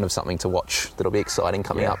that's kind of something to watch that'll be exciting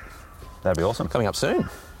coming up. That'd be awesome. Coming up soon.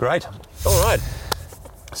 Great. All right.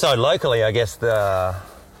 So locally, I guess the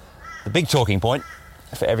big talking point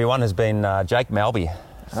for everyone has been Jake Malby.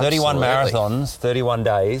 31 marathons, 31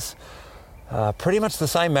 days. Pretty much the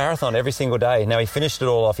same marathon every single day. Now, he finished it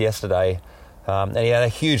all off yesterday. And he had a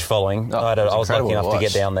huge following. I was lucky enough to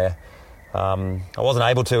get down there. I wasn't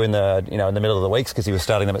able to in the middle of the weeks because he was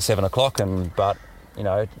starting them at 7 o'clock. But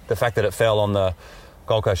the fact that it fell on the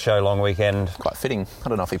Gold Coast Show long weekend, quite fitting. I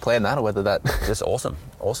don't know if he planned that or whether that just awesome.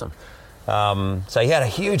 So he had a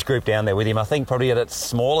huge group down there with him. I think probably at its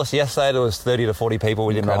smallest yesterday there was 30 to 40 people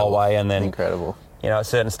with him the whole way, and then incredible. At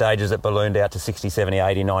certain stages it ballooned out to 60, 70,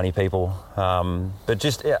 80, 90 people. But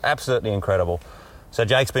just absolutely incredible. So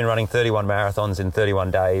Jake's been running 31 marathons in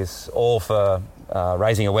 31 days, all for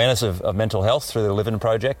raising awareness of mental health through the Livin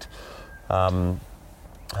Project,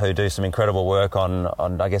 who do some incredible work on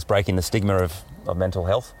I guess, breaking the stigma of mental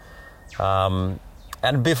health. And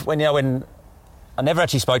when I never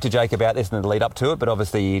actually spoke to Jake about this in the lead up to it, but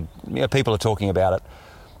obviously people are talking about it.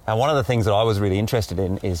 And one of the things that I was really interested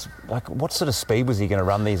in is, like, what sort of speed was he going to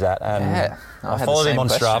run these at? And I followed him on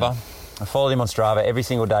Strava. I followed him on Strava every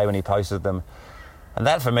single day when he posted them. And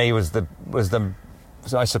that for me was the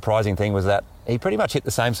most surprising thing, was that he pretty much hit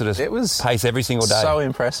the same sort of pace every single day. So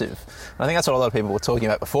impressive. I think that's what a lot of people were talking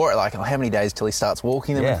about before, like, how many days till he starts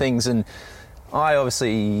walking them and things. And I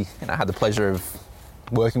obviously had the pleasure of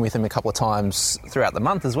working with him a couple of times throughout the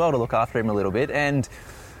month as well to look after him a little bit. And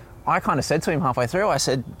I kind of said to him halfway through, I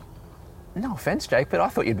said, no offence, Jake, but I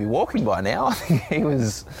thought you'd be walking by now. I think he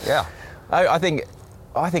was... Yeah. I think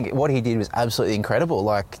what he did was absolutely incredible.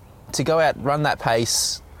 Like, to go out, run that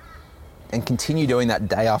pace and continue doing that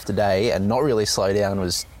day after day and not really slow down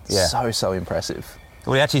was so impressive.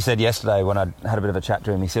 Well, he actually said yesterday when I had a bit of a chat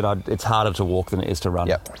to him, he said it's harder to walk than it is to run.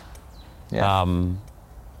 Yep. Yeah.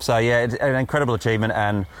 So, it's an incredible achievement.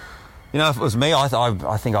 And, if it was me, I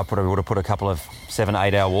think I probably would have put a couple of 7,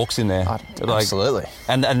 8 hour walks in there. Absolutely.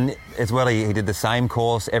 And as well, he did the same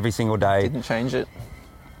course every single day. Didn't change it.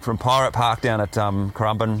 From Pirate Park down at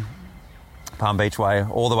Currumbin, Palm Beach Way,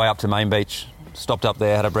 all the way up to Main Beach. Stopped up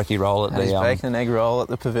there, had a brekkie roll at his bacon and egg roll at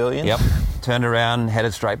the pavilion. Yep. Turned around,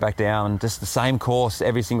 headed straight back down. Just the same course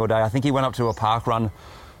every single day. I think he went up to a park run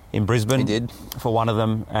in Brisbane. He did. For one of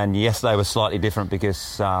them. And yesterday was slightly different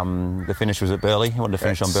because the finish was at Burleigh. He wanted to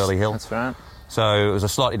finish on Burleigh Hill. That's right. So it was a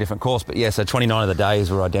slightly different course. But so 29 of the days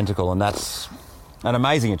were identical, and that's an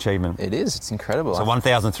amazing achievement. It is. It's incredible. So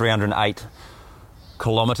 1,308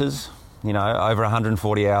 kilometres, over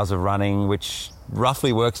 140 hours of running, which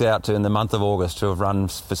roughly works out to, in the month of August, to have run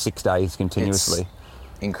for 6 days continuously.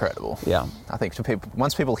 It's incredible. Yeah. I think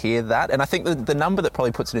once people hear that, and I think the number that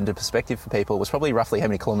probably puts it into perspective for people was probably roughly how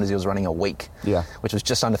many kilometres he was running a week. Yeah. Which was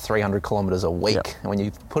just under 300 kilometres a week. Yep. And when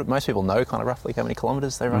you put it, most people know kind of roughly how many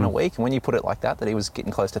kilometres they run a week. And when you put it like that he was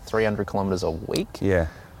getting close to 300 kilometres a week. Yeah.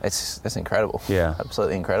 It's incredible. Yeah.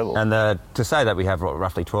 Absolutely incredible. And to say that we have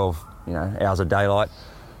roughly 12, hours of daylight,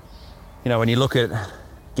 when you look at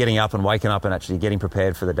getting up and waking up and actually getting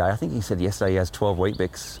prepared for the day, I think he said yesterday he has 12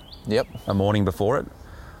 Weet-Bix a morning before it.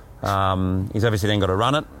 He's obviously then got to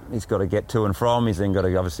run it. He's got to get to and from. He's then got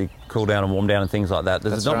to obviously cool down and warm down and things like that.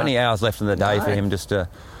 There's not many hours left in the day for him just to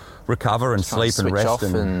recover and sleep and rest. Off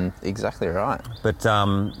and exactly right. But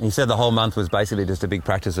he said the whole month was basically just a big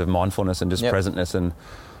practice of mindfulness and just presentness and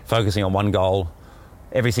focusing on one goal.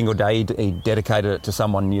 Every single day he dedicated it to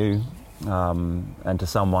someone new. And to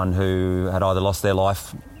someone who had either lost their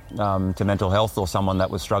life to mental health or someone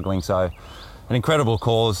that was struggling. So an incredible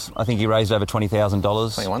cause. I think he raised over $20,000.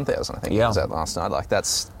 $21,000, I think. It was at last night. Like,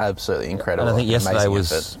 that's absolutely incredible. And I think yesterday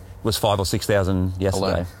was 5,000 or 6,000 yesterday.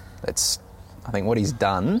 Alone. I think what he's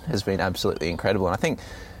done has been absolutely incredible. And I think,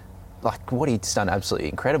 like, what he's done absolutely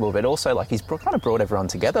incredible, but also, like, he's kind of brought everyone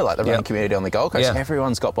together, like the running community on the Gold Coast.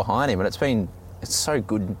 Everyone's got behind him, and it's so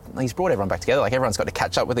good. He's brought everyone back together. Like, everyone's got to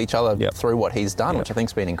catch up with each other through what he's done, which I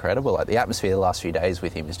think's been incredible. Like, the atmosphere the last few days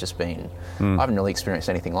with him has just been... I haven't really experienced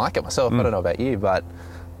anything like it myself. I don't know about you, but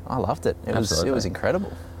I loved it. It was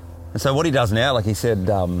incredible. And so what he does now, like he said,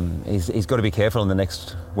 he's got to be careful in the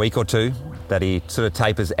next week or two that he sort of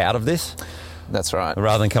tapers out of this. That's right.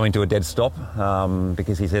 rather than coming to a dead stop,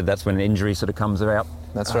 because he said that's when an injury sort of comes about.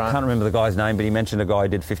 That's right. I can't remember the guy's name, but he mentioned a guy who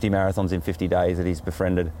did 50 marathons in 50 days that he's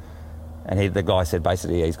befriended. And the guy said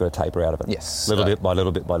basically he's got to taper out of it. Yes. Little bit by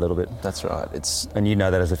little bit by little bit. That's right. And you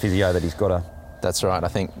know that as a physio that he's got to... That's right. I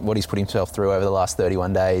think what he's put himself through over the last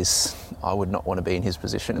 31 days, I would not want to be in his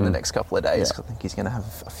position in the next couple of days. Yeah. I think he's going to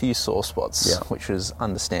have a few sore spots, Yeah. which is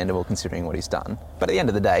understandable considering what he's done. But at the end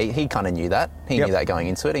of the day, he kind of knew that. He knew that going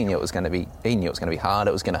into it. He knew it was going to be. He knew it was going to be hard.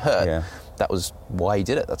 It was going to hurt. Yeah. That was why he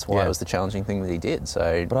did it. That's why Yeah. it was the challenging thing that he did.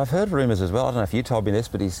 So, But I've heard rumours as well, I don't know if you told me this,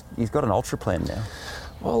 but he's got an ultra plan now.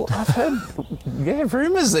 well, I've heard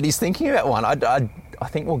rumours that he's thinking about one. I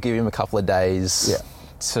think we'll give him a couple of days.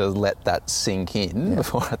 To let that sink in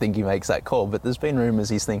before I think he makes that call. But there's been rumours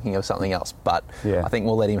he's thinking of something else. But I think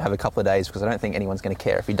we'll let him have a couple of days because I don't think anyone's going to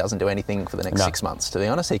care if he doesn't do anything for the next 6 months. To be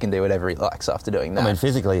honest, he can do whatever he likes after doing that. I mean,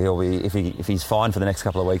 physically, he'll be if he's fine for the next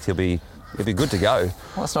couple of weeks, he'll be good to go.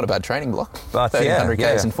 Well, it's not a bad training block. But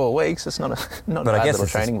 1,300 Ks in 4 weeks. It's not a bad little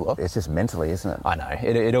training block. It's just mentally, isn't it? I know.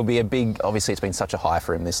 It'll be a big... Obviously, it's been such a high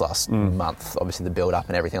for him this last month. Obviously, the build-up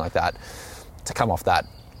and everything like that. To come off that,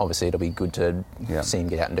 obviously, it'll be good to see him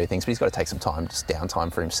get out and do things. But he's got to take some time, just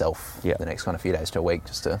downtime for himself the next kind of few days to a week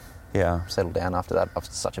just to settle down after that,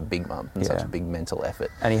 after such a big month and such a big mental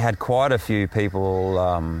effort. And he had quite a few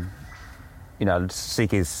people...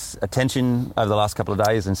 seek his attention over the last couple of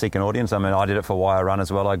days and seek an audience. I mean, I did it for Wire Run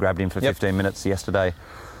as well. I grabbed him for 15 minutes yesterday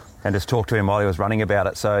and just talked to him while he was running about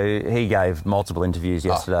it. So he gave multiple interviews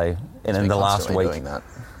yesterday and in the last week. Doing that.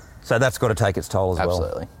 So that's got to take its toll as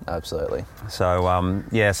Absolutely. So,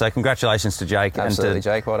 so congratulations to Jake. Absolutely, and to,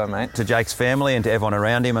 Jake. Well done, mate. To Jake's family and to everyone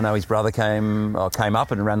around him. I know his brother came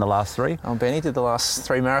up and ran the last 3. Oh, Benny did the last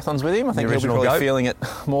 3 marathons with him. I think he'll be original probably goat. feeling it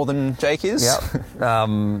more than Jake is. Yep.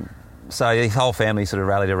 So his whole family sort of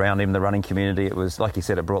rallied around him, the running community. It was, like you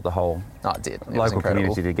said, it brought the whole It did. It was local incredible.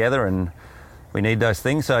 community together, and we need those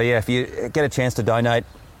things. So, if you get a chance to donate,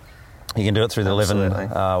 you can do it through the Leven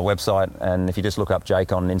website, and if you just look up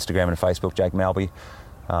Jake on Instagram and Facebook, Jake Malby,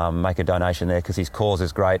 make a donation there because his cause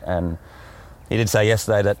is great. And he did say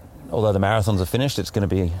yesterday that although the marathons are finished, it's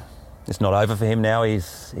not over for him now. He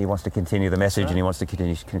wants to continue the message and he wants to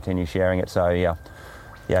continue sharing it. So,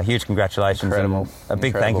 huge congratulations. Incredible. And a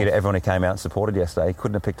big thank you to everyone who came out and supported yesterday. He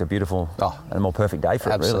couldn't have picked a beautiful and a more perfect day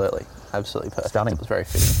for it, really. Absolutely perfect. Stunning. It was very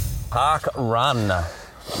fitting. Park run.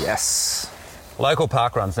 Yes. Local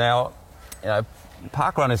park runs. Now,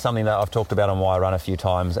 park run is something that I've talked about on Wire Run a few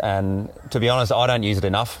times, and to be honest, I don't use it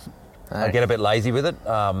enough. I get a bit lazy with it.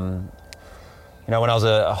 When I was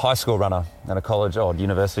a high school runner and a college or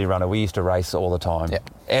university runner, we used to race all the time. Yep.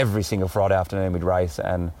 Every single Friday afternoon we'd race,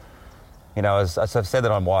 and as I've said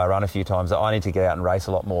that on Wire Run a few times, that I need to get out and race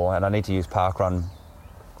a lot more, and I need to use park run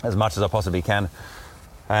as much as I possibly can.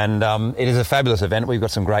 And it is a fabulous event. We've got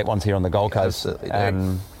some great ones here on the Gold Coast. Absolutely do.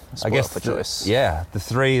 And I guess for choice. the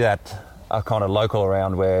 3 that are kind of local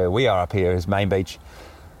around where we are up here is Main Beach,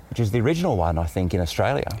 which is the original one, I think, in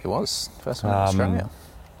Australia. It was. First one in Australia.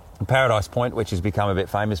 Paradise Point, which has become a bit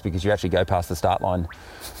famous because you actually go past the start line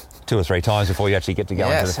 2 or 3 times before you actually get to go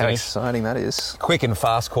into the how finish. exciting that is. Quick and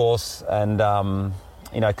fast course, and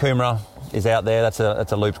Coomera is out there. That's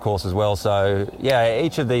a looped course as well. So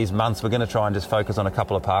each of these months we're going to try and just focus on a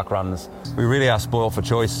couple of park runs. We really are spoiled for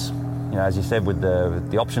choice, as you said, with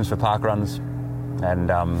the options for park runs, and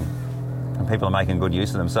people are making good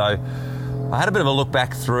use of them. So I had a bit of a look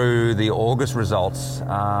back through the August results,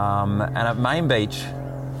 and at Main Beach,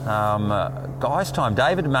 guys' time,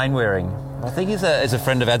 David Mainwaring, I think he's a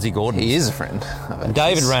friend of Adsy Gordon. He is a friend. And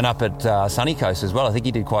David ran up at Sunny Coast as well. I think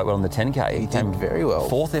he did quite well in the 10K. He did very well.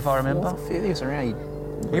 4th, if I remember. He was around.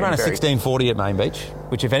 He ran a 16:40 at Main Beach,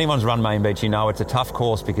 which if anyone's run Main Beach, it's a tough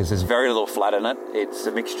course because there's very little flat in it. It's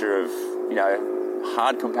a mixture of,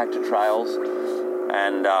 hard compacted trails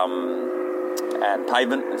and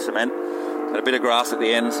pavement and cement and a bit of grass at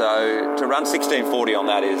the end. So to run 16:40 on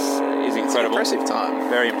that is incredible. It's an impressive time.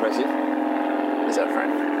 Very impressive. Is that a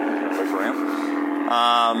friend?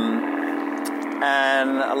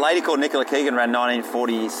 And a lady called Nicola Keegan ran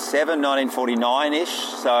 1947, 1949-ish.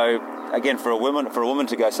 So again, for a woman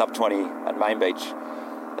to go sub 20 at Main Beach,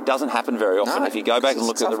 it doesn't happen very often. No, if you go back and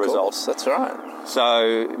look at the results, that's right.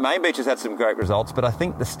 So Main Beach has had some great results, but I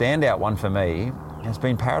think the standout one for me has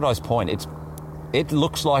been Paradise Point. It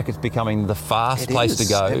looks like it's becoming the fast place to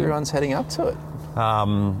go. Everyone's heading up to it.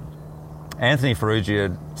 Anthony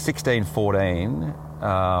Ferrugia, 16:14.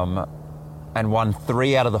 And won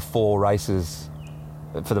 3 out of the 4 races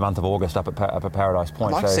for the month of August up at Paradise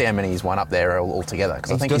Point. I'd like to see how many he's won up there altogether,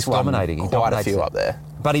 because I think he's dominating. Quite a few up there.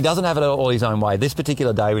 But he doesn't have it all his own way. This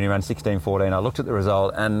particular day when he ran 16:14, I looked at the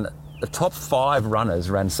result, and the top 5 runners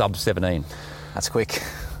ran sub 17, That's quick.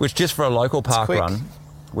 which just for a local park quick. run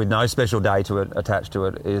with no special day to it attached to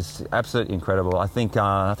it is absolutely incredible. I think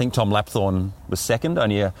Tom Lapthorne was second,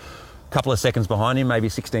 only a couple of seconds behind him, maybe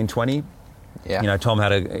 16:20. Yeah. You know, Tom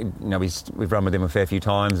had we've run with him a fair few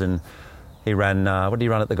times, and he ran. What did he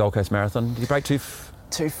run at the Gold Coast Marathon? Did he break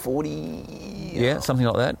 2:40? Yeah, something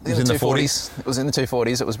like that. It was in the 240s. It was in the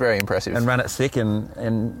 240s. It was very impressive. And ran it sick,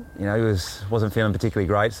 and you know, he wasn't feeling particularly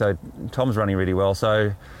great. So Tom's running really well.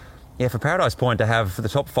 So yeah, for Paradise Point to have the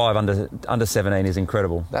top 5 under 17 is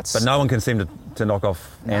incredible. But no one can seem to knock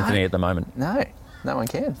off Anthony at the moment. No one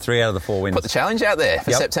can. 3 out of the 4 wins. Put the challenge out there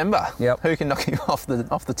for Yep. September. Yep. Who can knock him off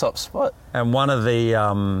the top spot? And one of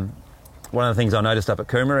the things I noticed up at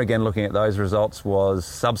Coomera, again looking at those results, was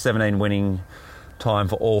sub 17 winning time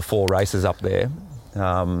for all 4 races up there.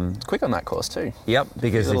 It's quick on that course too. Yep,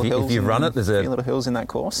 because if you've run it, there's a few little hills in that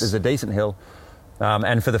course. There's a decent hill.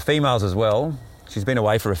 And for the females as well, she's been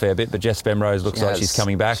away for a fair bit, but Jess Bemrose looks like she's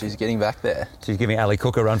coming back. She's getting back there. She's giving Ali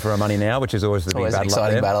Cook a run for her money now, which is always the big battle an exciting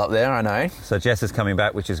up there. battle up there, I know. So Jess is coming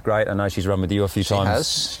back, which is great. I know she's run with you a few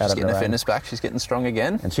times. She's getting her fitness back. She's getting strong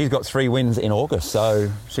again. And she's got 3 wins in August,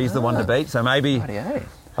 so she's the one to beat. So maybe, Rightio.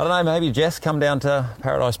 I don't know, maybe Jess come down to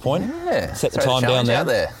Paradise Point, set the time down out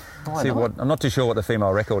there. Why See not? I'm not too sure what the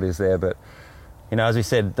female record is there, but you know, as we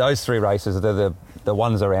said, those 3 races, they're the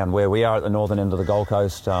ones around where we are at the northern end of the Gold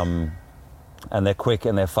Coast, and they're quick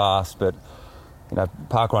and they're fast. But you know,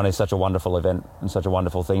 parkrun is such a wonderful event and such a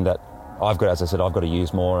wonderful thing that I've got to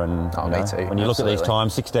use more. And me too. When you look at these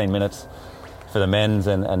times, 16 minutes for the men's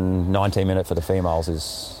and 19 minutes for the females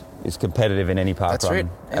is competitive in any parkrun. That's right.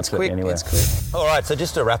 It's absolutely quick. anywhere. It's quick. All right, so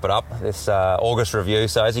just to wrap it up, this August review.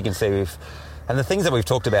 So as you can see, and the things that we've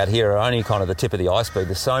talked about here are only kind of the tip of the iceberg.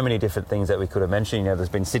 There's so many different things that we could have mentioned. You know, there's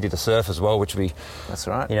been City to Surf as well, which That's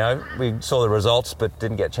right. you know, we saw the results but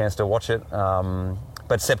didn't get a chance to watch it.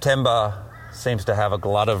 But September seems to have a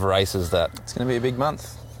glut of races that, It's going to be a big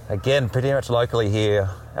month. again, pretty much locally here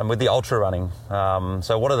and with the ultra running.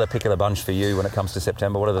 So what are the pick of the bunch for you when it comes to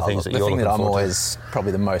September? What are the things that you're looking The thing that I'm forward to? always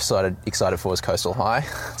probably the most excited for is Coastal High.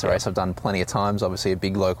 It's a race I've done plenty of times, obviously a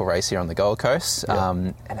big local race here on the Gold Coast.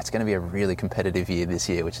 And it's going to be a really competitive year this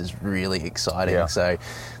year, which is really exciting. Yeah. So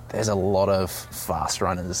there's a lot of fast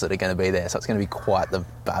runners that are going to be there. So it's going to be quite the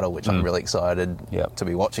battle, which I'm really excited to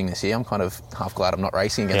be watching this year. I'm kind of half glad I'm not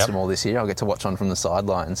racing against them all this year. I'll get to watch on from the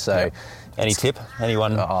sidelines. So Any tip?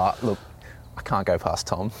 Anyone? look, I can't go past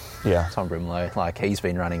Tom. Yeah. Tom Brimlow. Like, he's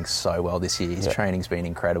been running so well this year. His training's been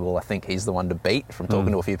incredible. I think he's the one to beat from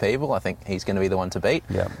talking to a few people. I think he's going to be the one to beat.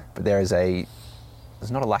 Yeah. But there's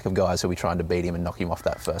not a lack of guys who'll be trying to beat him and knock him off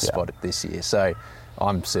that first spot this year. So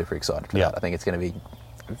I'm super excited for that. I think it's going to be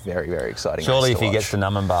very, very exciting. Surely race if to he watch. gets to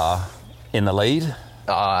Numbamba in the lead,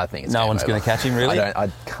 I think it's no game one's over. going to catch him, really? I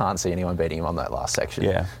can't see anyone beating him on that last section.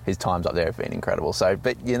 Yeah. His times up there have been incredible. So,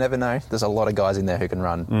 but you never know. There's a lot of guys in there who can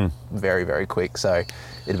run very, very quick. So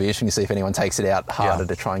it'll be interesting to see if anyone takes it out harder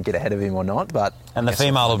to try and get ahead of him or not. But and the I guess we'll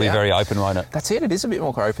female will find be out. very open, won't it? That's it. It is a bit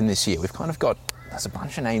more open this year. We've kind of got, there's a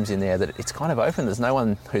bunch of names in there that it's kind of open. There's no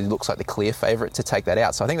one who looks like the clear favourite to take that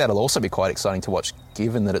out. So I think that'll also be quite exciting to watch,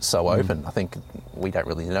 given that it's so open. I think we don't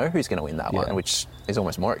really know who's going to win that one, which is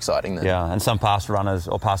almost more exciting than... Yeah, and some past runners,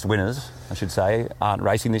 or past winners, I should say, aren't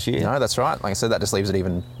racing this year. No, that's right. Like I said, that just leaves it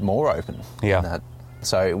even more open. Yeah. than that.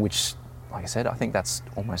 So, which, like I said, I think that's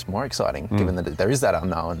almost more exciting, given that there is that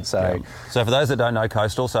unknown. So, So for those that don't know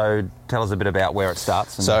Coastal, so tell us a bit about where it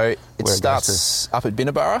starts. And so it where starts up at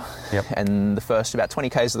Binnaburra, Yep. and the first about 20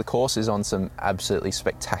 k's of the course is on some absolutely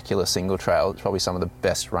spectacular single trail. It's probably some of the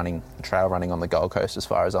best trail running on the Gold Coast as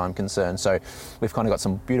far as I'm concerned. So we've kind of got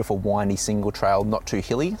some beautiful windy single trail, not too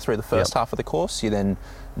hilly, through the first half of the course. You then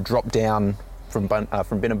drop down from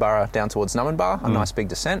Binnaburra down towards Numinbah, a nice big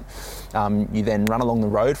descent. You then run along the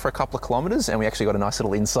road for a couple of kilometres, and we actually got a nice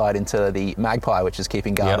little insight into the Magpie, which is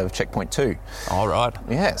keeping guard of checkpoint 2. All right.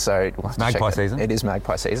 Yeah, so we'll have to Magpie check that. season. It is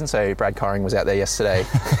Magpie season. So Brad Coring was out there yesterday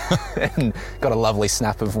and got a lovely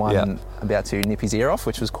snap of one about to nip his ear off,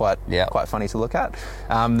 which was quite funny to look at.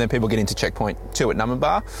 Then people get into checkpoint 2 at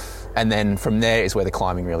Numinbah. And then from there is where the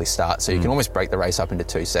climbing really starts. So you can almost break the race up into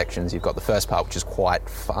 2 sections. You've got the first part, which is quite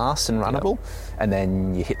fast and runnable, and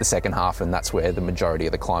then you hit the second half, and that's where the majority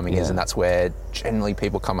of the climbing is, and that's where generally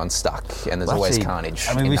people come unstuck, and there's always carnage.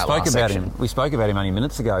 I mean, in we that spoke last about section. him. We spoke about him only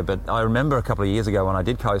minutes ago, but I remember a couple of years ago when I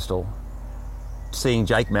did Coastal, seeing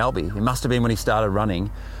Jake Malby. It must have been when he started running,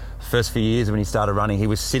 first few years when he started running, he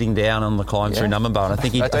was sitting down on the climb through Numbinbah, and I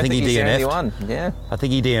think he DNF'd. Yeah. I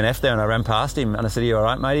think he DNF'd there, and I ran past him, and I said, "You all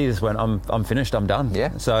right, mate?" He just went, "I'm finished. I'm done."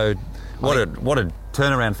 Yeah. So what a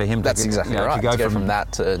turnaround for him. That's exactly right. To go from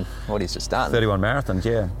that to what he's just done. 31 marathons,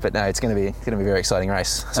 yeah. But no, it's going to be a very exciting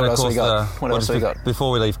race. So and what else we got? What else we got?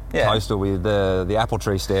 Before we leave Coastal, with the Apple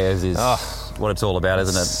Tree Stairs is what it's all about,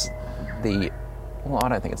 isn't it? Well, I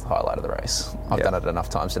don't think it's the highlight of the race. I've done it enough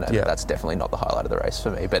times to know that that's definitely not the highlight of the race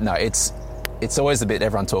for me. But no, it's always the bit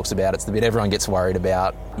everyone talks about. It's the bit everyone gets worried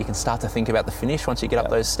about. You can start to think about the finish once you get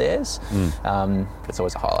up those stairs. But it's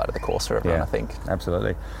always a highlight of the course for everyone, I think.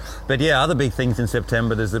 Absolutely. But yeah, other big things in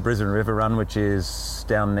September, there's the Brisbane River Run, which is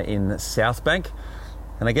down in South Bank.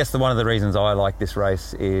 And I guess one of the reasons I like this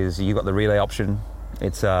race is you've got the relay option.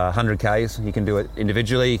 It's 100 Ks. You can do it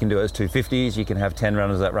individually. You can do it as 250s. You can have 10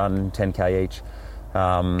 runners that run 10K each.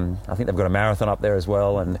 I think they've got a marathon up there as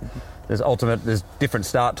well, and there's different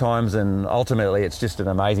start times, and ultimately it's just an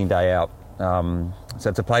amazing day out. So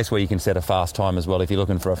it's a place where you can set a fast time as well if you're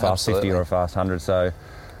looking for a fast 50 or a fast 100. So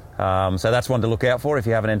that's one to look out for if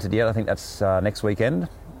you haven't entered yet. I think that's next weekend,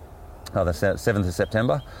 the 7th of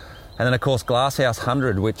September. And then, of course, Glasshouse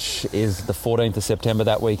 100, which is the 14th of September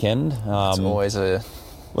that weekend. It's always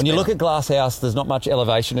when you look at Glasshouse, there's not much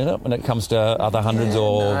elevation in it when it comes to other hundreds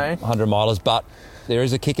or 100 milers, but there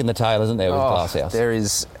is a kick in the tail, isn't there, with Glasshouse? There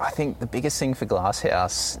is. I think the biggest thing for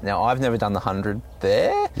Glasshouse, now I've never done the 100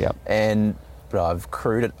 there, but I've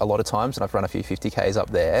crewed it a lot of times and I've run a few 50Ks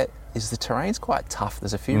up there, is the terrain's quite tough.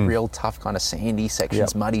 There's a few real tough kind of sandy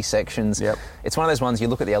sections, muddy sections. It's one of those ones you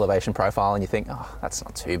look at the elevation profile and you think, oh, that's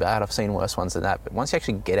not too bad. I've seen worse ones than that. But once you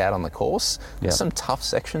actually get out on the course, there's some tough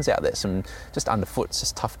sections out there, some just underfoot, it's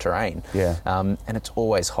just tough terrain. And it's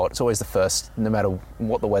always hot. It's always the first, no matter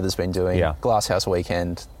what the weather's been doing. Glasshouse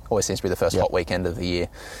weekend always seems to be the first hot weekend of the year.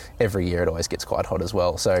 Every year it always gets quite hot as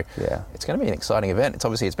well. So it's going to be an exciting event.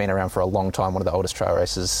 It's been around for a long time, one of the oldest trail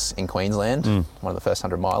races in Queensland, one of the first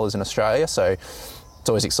 100 milers in Australia. So it's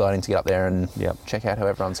always exciting to get up there and check out how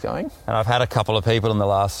everyone's going. And I've had a couple of people in the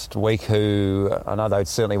last week who, I know they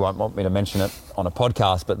certainly won't want me to mention it on a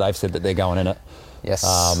podcast, but they've said that they're going in it. Yes.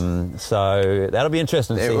 So that'll be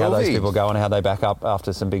interesting to see how those people go and how they back up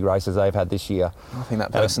after some big races they've had this year. I think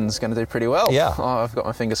that person's going to do pretty well. Yeah. I've got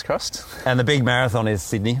my fingers crossed. And the big marathon is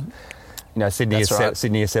Sydney. Sydney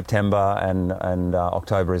is September and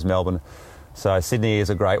October is Melbourne. So Sydney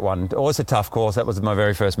is a great one. Always a tough course. That was my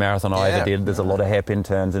very first marathon I ever did. There's a lot of hairpin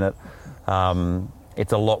turns in it.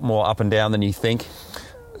 It's a lot more up and down than you think.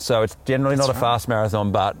 So it's generally not a fast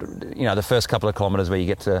marathon, but the first couple of kilometres where you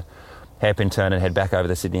get to hairpin turn and head back over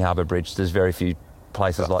the Sydney Harbour Bridge, there's very few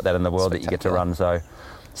places like that in the world that you get to run. So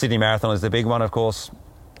Sydney Marathon is the big one, of course.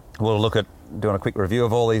 We'll look at doing a quick review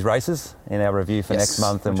of all these races in our review for next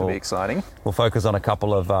month, and which will be exciting. We'll focus on a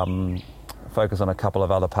couple of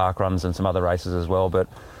other park runs and some other races as well. But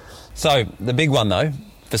so the big one though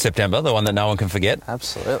for September, the one that no one can forget,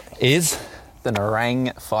 is the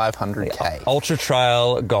Nerang 500K Ultra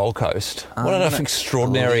Trail Gold Coast. What an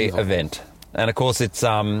extraordinary event! And of course, it's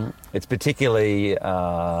particularly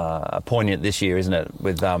poignant this year, isn't it?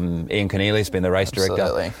 With Ian Cornelius being the race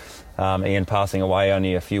director. Ian passing away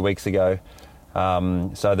only a few weeks ago.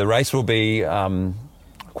 So the race will be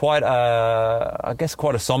quite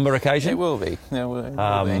a sombre occasion. It will be.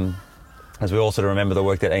 As we also remember the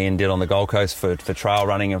work that Ian did on the Gold Coast for trail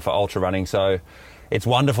running and for ultra running. So it's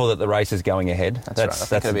wonderful that the race is going ahead. That's right. I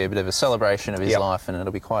think it'll be a bit of a celebration of his life, and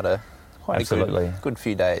it'll be quite a good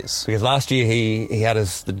few days. Because last year he had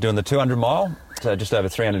us doing the 200 mile, so just over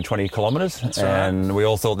 320 kilometres. That's and right. We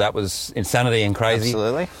all thought that was insanity and crazy.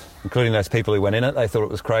 Absolutely. Including those people who went in it. They thought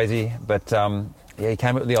it was crazy. But he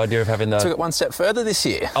came up with the idea of having took it one step further this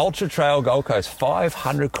year. Ultra Trail Gold Coast,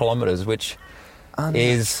 500 kilometres, which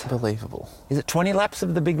is... Unbelievable. Is it 20 laps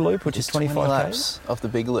of the big loop, which is 25 20 laps of the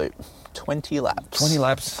big loop. 20 laps. 20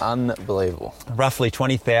 laps. Unbelievable. Roughly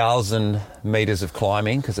 20,000 metres of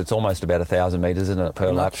climbing, because it's almost about 1,000 metres, isn't it,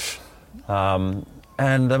 per lap?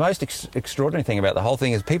 And the most extraordinary thing about the whole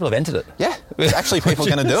thing is people have entered it. Yeah, there's actually people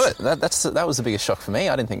going to do it. That was the biggest shock for me.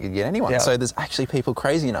 I didn't think you'd get anyone. Yeah. So there's actually people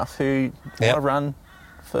crazy enough who want to run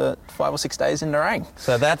for 5 or 6 days in Nerang.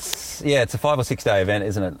 So it's a 5 or 6 day event,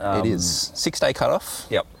 isn't it? It is. 6 day cut-off.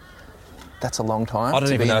 Yep. That's a long time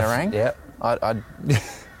to be in Nerang.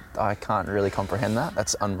 I can't really comprehend that.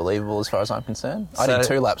 That's unbelievable as far as I'm concerned. I did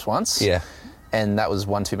 2 laps once. Yeah. And that was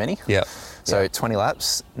one too many. Yeah. So 20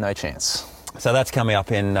 laps, no chance. So that's coming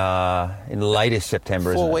up in latest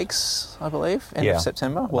September, isn't it? 4 weeks, I believe, end of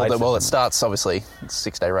September. Well, September. It starts, obviously, it's a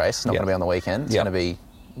 6 day race. It's not going to be on the weekend. It's going to be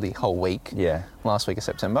the whole week. Yeah. Last week of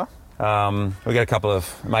September. We've got a couple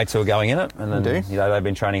of mates who are going in it, and then they've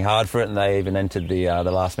been training hard for it, and they even entered the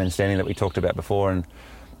last man standing that we talked about before, and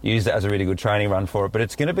used it as a really good training run for it. But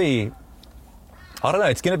it's going to be, I don't know,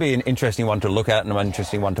 it's going to be an interesting one to look at and an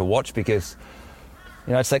interesting one to watch, because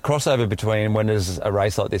it's that crossover between when does a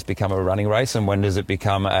race like this become a running race and when does it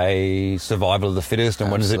become a survival of the fittest, and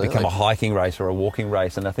when does it become a hiking race or a walking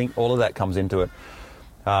race, and I think all of that comes into it.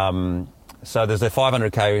 So there's a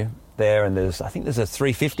 500k there, and I think there's a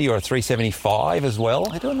 350 or a 375 as well.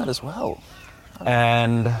 They're doing that as well.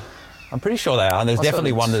 And I'm pretty sure they are, and there's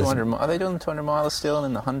definitely one that's... Are they doing the 200 miler still, and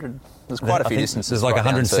then the 100? There's quite a few distances. There's like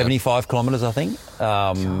 175 kilometres, I think.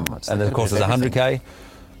 And then, of course, there's a 100k,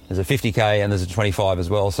 there's a 50k, and there's a 25 as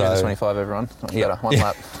well. So there's a 25, everyone. Much better. One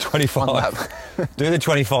lap. 25. One lap. Do the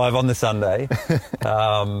 25 on the Sunday.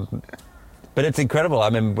 But it's incredible. I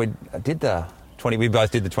mean, we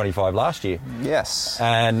both did the 25 last year. Yes.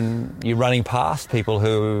 And you're running past people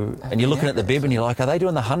who... And you're looking at the bib and you're like, are they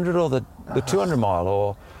doing the 100 or the 200 mile?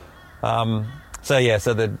 Or... So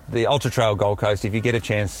the Ultra Trail Gold Coast, if you get a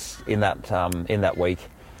chance in that week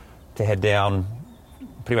to head down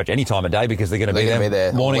pretty much any time of day, because they're going to be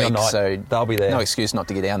there morning or night, so they'll be there. No excuse not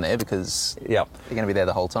to get down there, because they're going to be there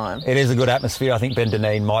the whole time. It is a good atmosphere. I think Ben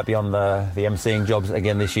Deneen might be on the emceeing jobs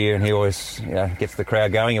again this year, and he always gets the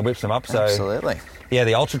crowd going and whips them up. So absolutely. Yeah,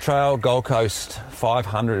 the Ultra Trail Gold Coast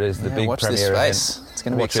 500 is the big watch premier this space. event. It's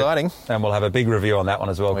going to be exciting. And we'll have a big review on that one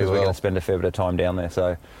as well, because we're going to spend a fair bit of time down there.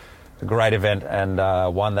 So it's a great event, and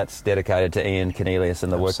one that's dedicated to Ian Cornelius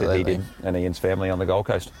and the work that he did, and Ian's family on the Gold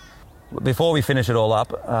Coast. Before we finish it all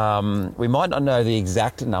up, we might not know the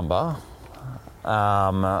exact number,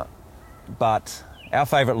 but our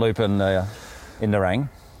favourite loop in Nerang,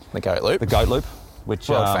 the Goat Loop, which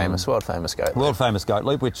world famous Goat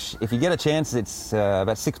Loop, which if you get a chance, it's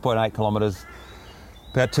about 6.8 kilometres,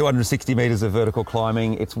 about 260 metres of vertical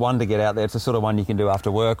climbing. It's one to get out there. It's the sort of one you can do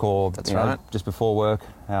after work or just before work.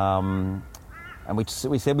 And we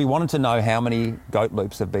said we wanted to know how many goat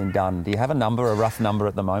loops have been done. Do you have a rough number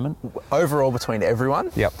at the moment? Overall, between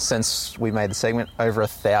everyone, since we made the segment, over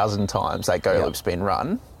 1,000 times that goat loop's been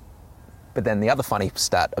run. But then the other funny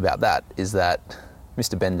stat about that is that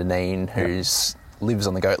Mr. Ben Deneen, who lives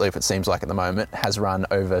on the goat loop, it seems like at the moment, has run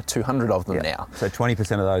over 200 of them now. So 20% of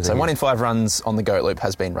those. So 1 in 5 runs on the goat loop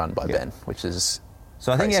has been run by Ben, which is.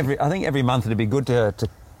 So I think every month it'd be good to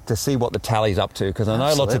see what the tally's up to, because I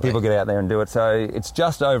know lots of people get out there and do it. So it's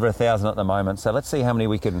just over 1,000 at the moment. So let's see how many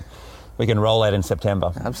we can roll out in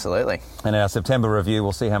September. Absolutely. And our September review,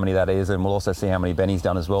 we'll see how many that is, and we'll also see how many Benny's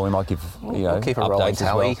done as well. We might give we'll keep a rolling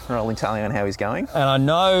tally on how he's going. And I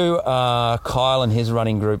know Kyle and his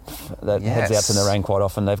running group that heads out to Nerang quite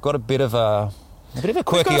often. They've got a bit of a quirky idea.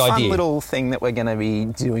 We've got a fun little thing that we're going to be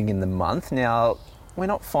doing in the month. Now, we're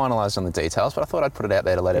not finalised on the details, but I thought I'd put it out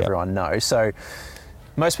there to let everyone know. So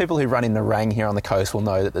most people who run in Nerang here on the coast will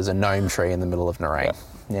know that there's a gnome tree in the middle of Nerang. Yep.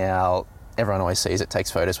 Now, everyone always sees it,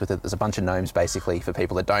 takes photos with it. There's a bunch of gnomes, basically, for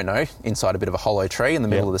people that don't know, inside a bit of a hollow tree in the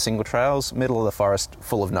middle of the single trails, middle of the forest,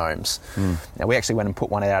 full of gnomes. Now, we actually went and put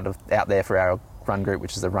one out there for our run group,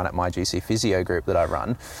 which is the Run at My GC Physio group that I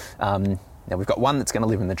run. Now, we've got one that's going to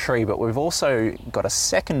live in the tree, but we've also got a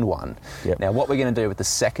second one. Yep. Now, what we're going to do with the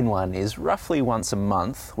second one is roughly once a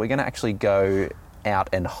month, we're going to actually go out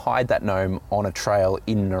and hide that gnome on a trail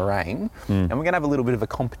in Nerang, and we're going to have a little bit of a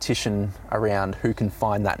competition around who can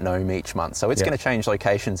find that gnome each month. So it's going to change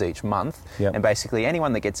locations each month, and basically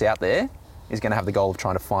anyone that gets out there is going to have the goal of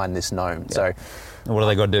trying to find this gnome. So and what are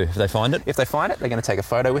they going to do if they find it? If they find it, they're going to take a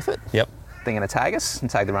photo with it. Yep. They're going to tag us and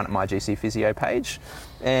tag the Run at My GC Physio page,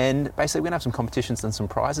 and basically we're going to have some competitions and some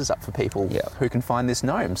prizes up for people who can find this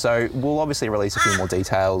gnome. So we'll obviously release a few more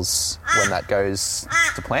details when that goes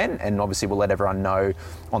to plan, and obviously we'll let everyone know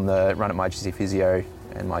on the Run at My GC Physio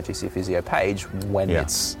and My GC Physio page when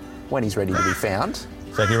he's ready to be found.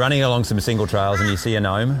 So if you're running along some single trails and you see a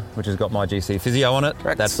gnome which has got My GC Physio on it,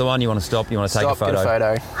 that's the one you want to stop. You want to take a photo, get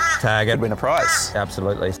a photo, tag it, could win a prize.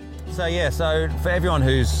 Absolutely. So for everyone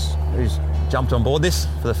who's jumped on board this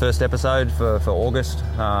for the first episode for August,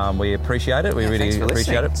 we appreciate it. We really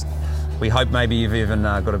appreciate it. We hope maybe you've even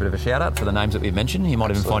got a bit of a shout out for the names that we've mentioned. You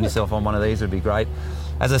might even find yourself on one of these. It would be great.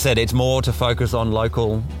 As I said, it's more to focus on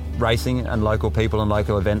local racing and local people and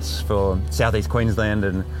local events for southeast Queensland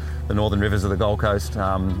and the northern rivers of the Gold Coast.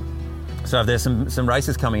 So if there's some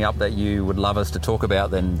races coming up that you would love us to talk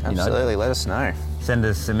about, then absolutely let us know. Send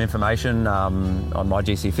us some information on My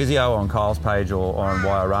GC Physio, on Kyle's page, or on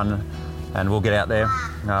Why I Run, and we'll get out there.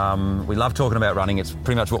 We love talking about running. It's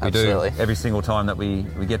pretty much what we do every single time that we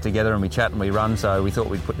get together and we chat and we run. So we thought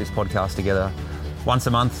we'd put this podcast together once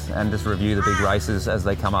a month and just review the big races as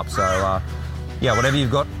they come up. So yeah, whatever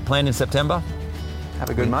you've got planned in September. Have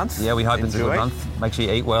a good month. Yeah, we hope it's a good Enjoy. month. Make sure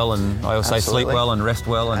you eat well, and I always say sleep Absolutely. well and rest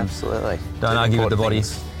well, and Absolutely. don't Two argue with the important body.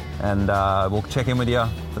 things. And we'll check in with you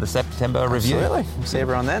for the September review. Absolutely. See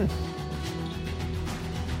everyone then.